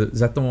also gave you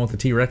is that the one with the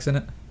T-Rex in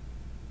it?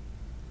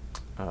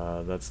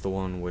 That's the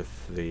one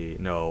with the...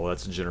 No,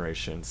 that's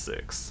Generation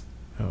 6.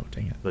 Oh,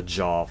 dang it. The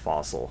jaw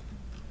fossil.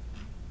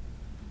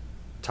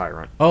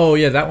 Tyrant. Oh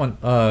yeah, that one.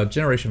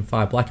 Generation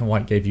 5 Black and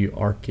White gave you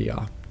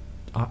whatever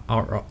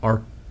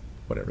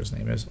his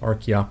name is.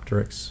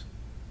 Archaeopteryx.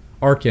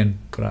 Arkin,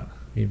 but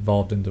he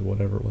evolved into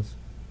whatever it was.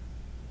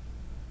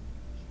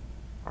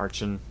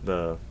 Archon,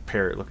 the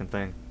parrot-looking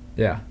thing.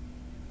 Yeah.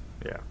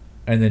 Yeah.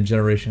 And then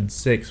Generation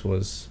 6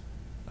 was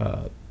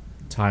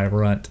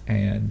Tyrant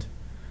and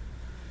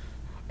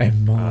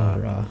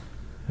Mara.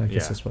 I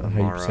guess that's how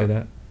you say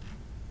that.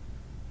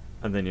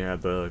 And then you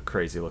had the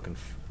crazy-looking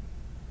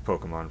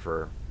Pokemon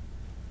for...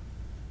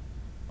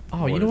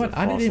 Oh, you know what?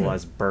 I didn't even...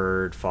 Fossilized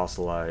bird,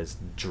 fossilized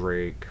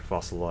drake,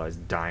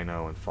 fossilized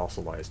dino, and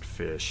fossilized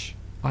fish.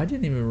 I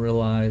didn't even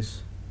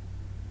realize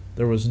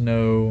there was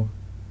no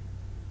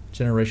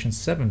Generation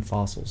 7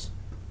 fossils.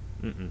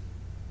 Mm-mm.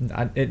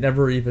 That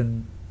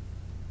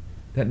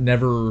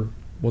never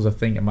was a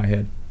thing in my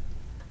head.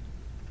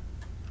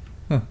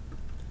 Huh.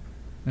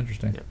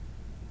 Interesting. Yep.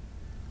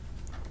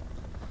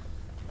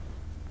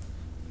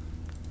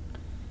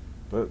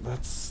 But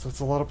that's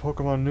a lot of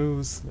Pokemon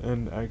news,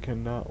 and I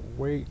cannot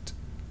wait.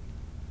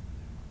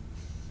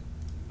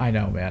 I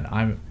know, man.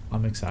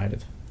 I'm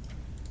excited.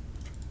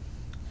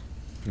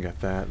 We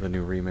got that, the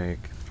new remake.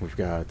 We've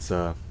got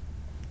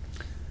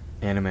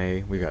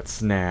anime. We got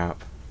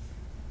Snap.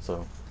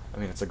 So, I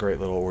mean, it's a great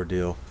little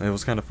ordeal. And it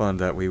was kind of fun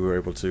that we were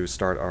able to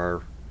start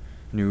our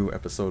new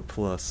episode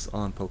plus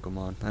on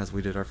Pokemon as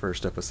we did our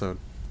first episode.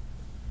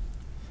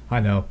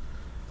 I know.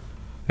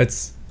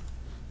 It's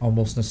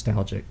almost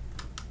nostalgic.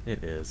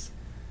 It is.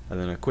 And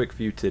then a quick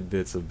few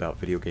tidbits about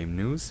video game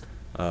news.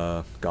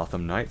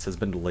 Gotham Knights has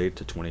been delayed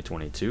to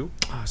 2022.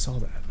 Oh, I saw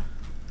that.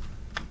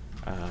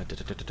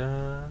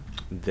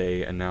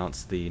 They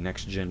announced the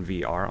next-gen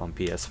VR on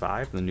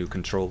PS5. The new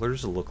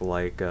controllers look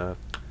like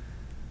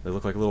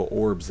little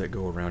orbs that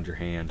go around your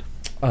hand.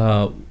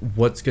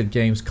 What's Good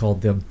Games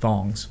called them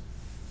thongs.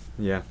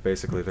 Yeah,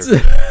 basically they're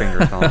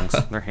finger thongs.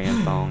 They're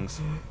hand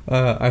thongs.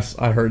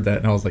 I heard that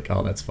and I was like,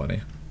 oh, that's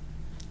funny.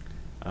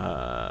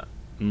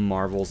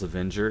 Marvel's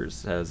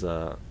Avengers has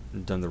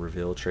done the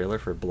reveal trailer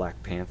for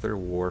Black Panther: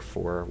 War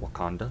for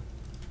Wakanda.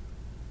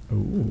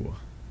 Ooh.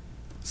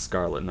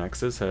 Scarlet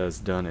Nexus has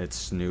done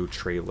its new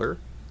trailer,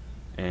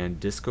 and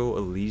Disco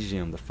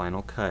Elysium: The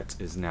Final Cut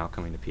is now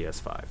coming to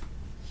PS5.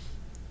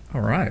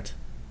 All right.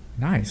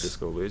 Nice.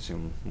 Disco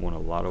Elysium won a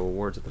lot of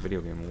awards at the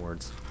Video Game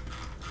Awards.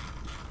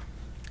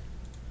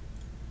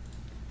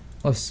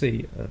 Let's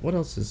see. What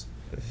else is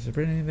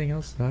there anything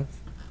else that I've...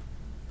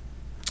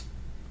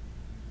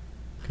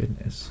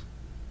 Goodness.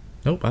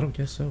 Nope, I don't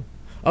guess so.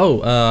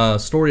 Oh,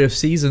 Story of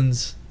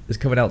Seasons is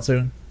coming out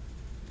soon.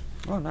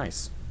 Oh,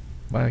 nice.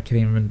 I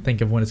can't even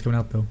think of when it's coming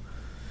out, though.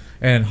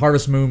 And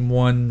Harvest Moon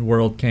 1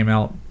 World came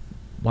out,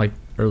 like,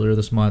 earlier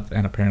this month,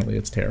 and apparently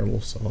it's terrible,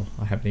 so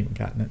I haven't even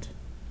gotten it.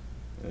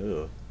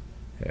 Ugh.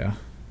 Yeah.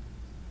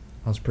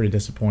 I was pretty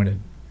disappointed.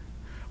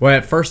 Well,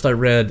 at first I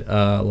read,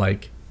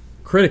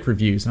 critic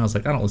reviews, and I was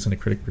like, I don't listen to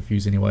critic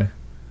reviews anyway.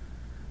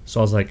 So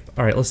I was like,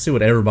 all right, let's see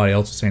what everybody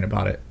else is saying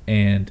about it.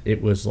 And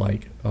it was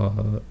like,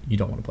 you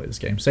don't want to play this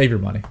game. Save your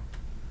money.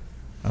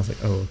 I was like,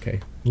 oh, okay.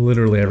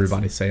 Literally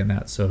everybody's saying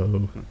that,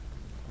 so...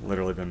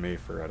 Literally been me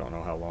for I don't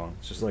know how long.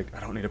 It's just like,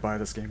 I don't need to buy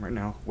this game right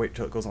now. Wait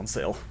till it goes on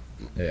sale.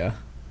 Yeah.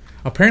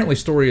 Apparently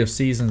Story of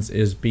Seasons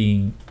is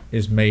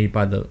made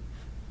by the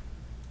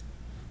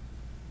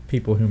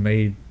people who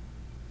made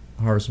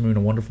Harvest Moon: A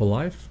Wonderful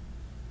Life.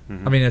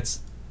 Mm-hmm. I mean, it's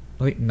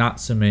like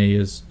Natsume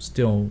is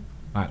still,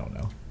 I don't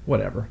know,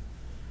 whatever.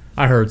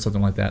 I heard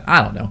something like that.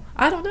 I don't know.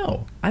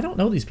 I don't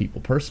know these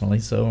people personally,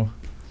 so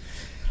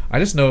I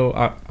just know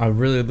I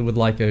really would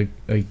like a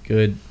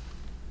good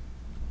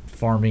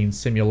farming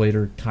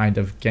simulator kind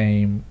of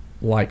game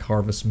like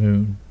Harvest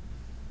Moon.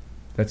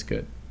 That's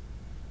good.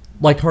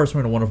 Like Harvest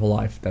Moon: A Wonderful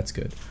Life. That's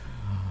good.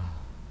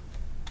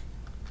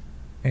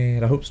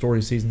 And I hope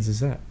Story Seasons is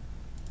that.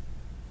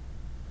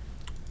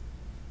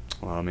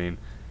 Well, I mean,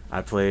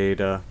 I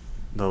played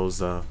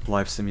those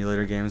life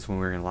simulator games when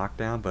we were in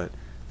lockdown, but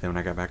then when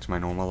I got back to my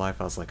normal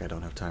life, I was like, I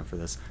don't have time for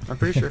this. I'm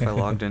pretty sure if I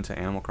logged into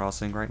Animal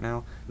Crossing right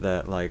now,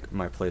 that like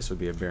my place would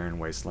be a barren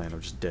wasteland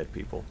of just dead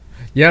people.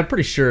 Yeah, I'm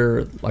pretty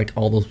sure like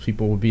all those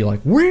people would be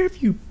like, "Where have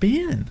you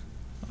been?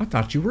 I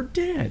thought you were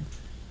dead."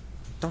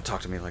 Don't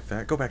talk to me like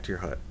that. Go back to your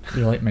hut.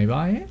 You're like, maybe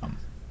I am.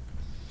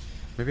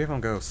 Maybe I'm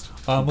a ghost.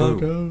 I'm Boo. a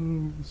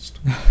ghost.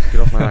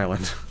 Get off my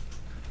island.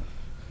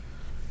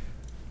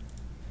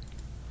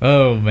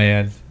 Oh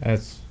man,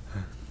 that's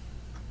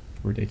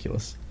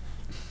ridiculous.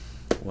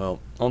 Well,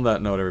 on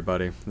that note,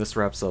 everybody, this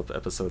wraps up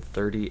episode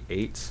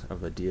 38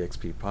 of the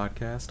DXP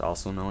podcast,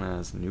 also known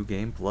as New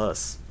Game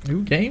Plus.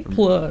 New Game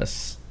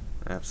Plus.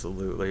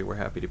 Absolutely. We're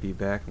happy to be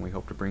back, and we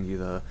hope to bring you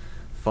the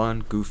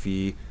fun,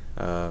 goofy,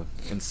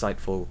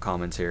 insightful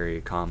commentary,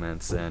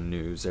 comments, and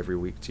news every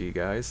week to you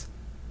guys.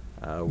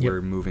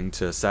 We're moving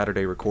to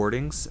Saturday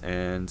recordings,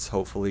 and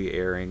hopefully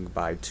airing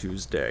by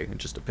Tuesday. It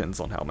just depends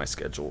on how my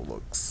schedule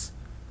looks.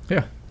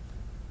 Yeah.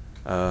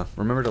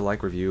 Remember to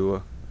like,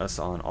 review us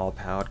on all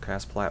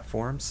podcast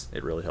platforms.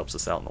 It really helps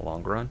us out in the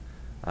long run.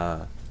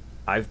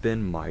 I've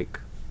been Mike.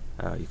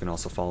 You can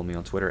also follow me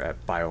on Twitter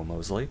at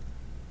BioMosley.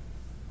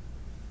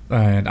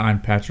 And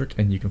I'm Patrick,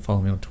 and you can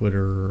follow me on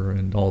Twitter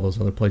and all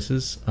those other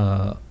places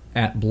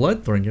at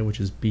Bloodthringa, which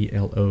is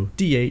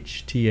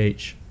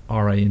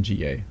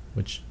BLODHTHRINGA,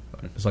 which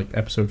is like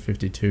episode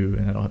 52,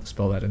 and I don't have to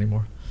spell that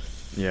anymore.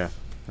 Yeah,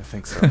 I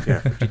think so. Yeah,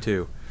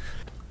 52.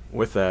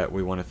 With that,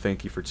 we want to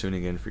thank you for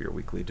tuning in for your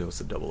weekly dose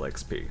of double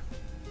XP.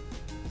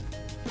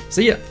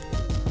 See ya!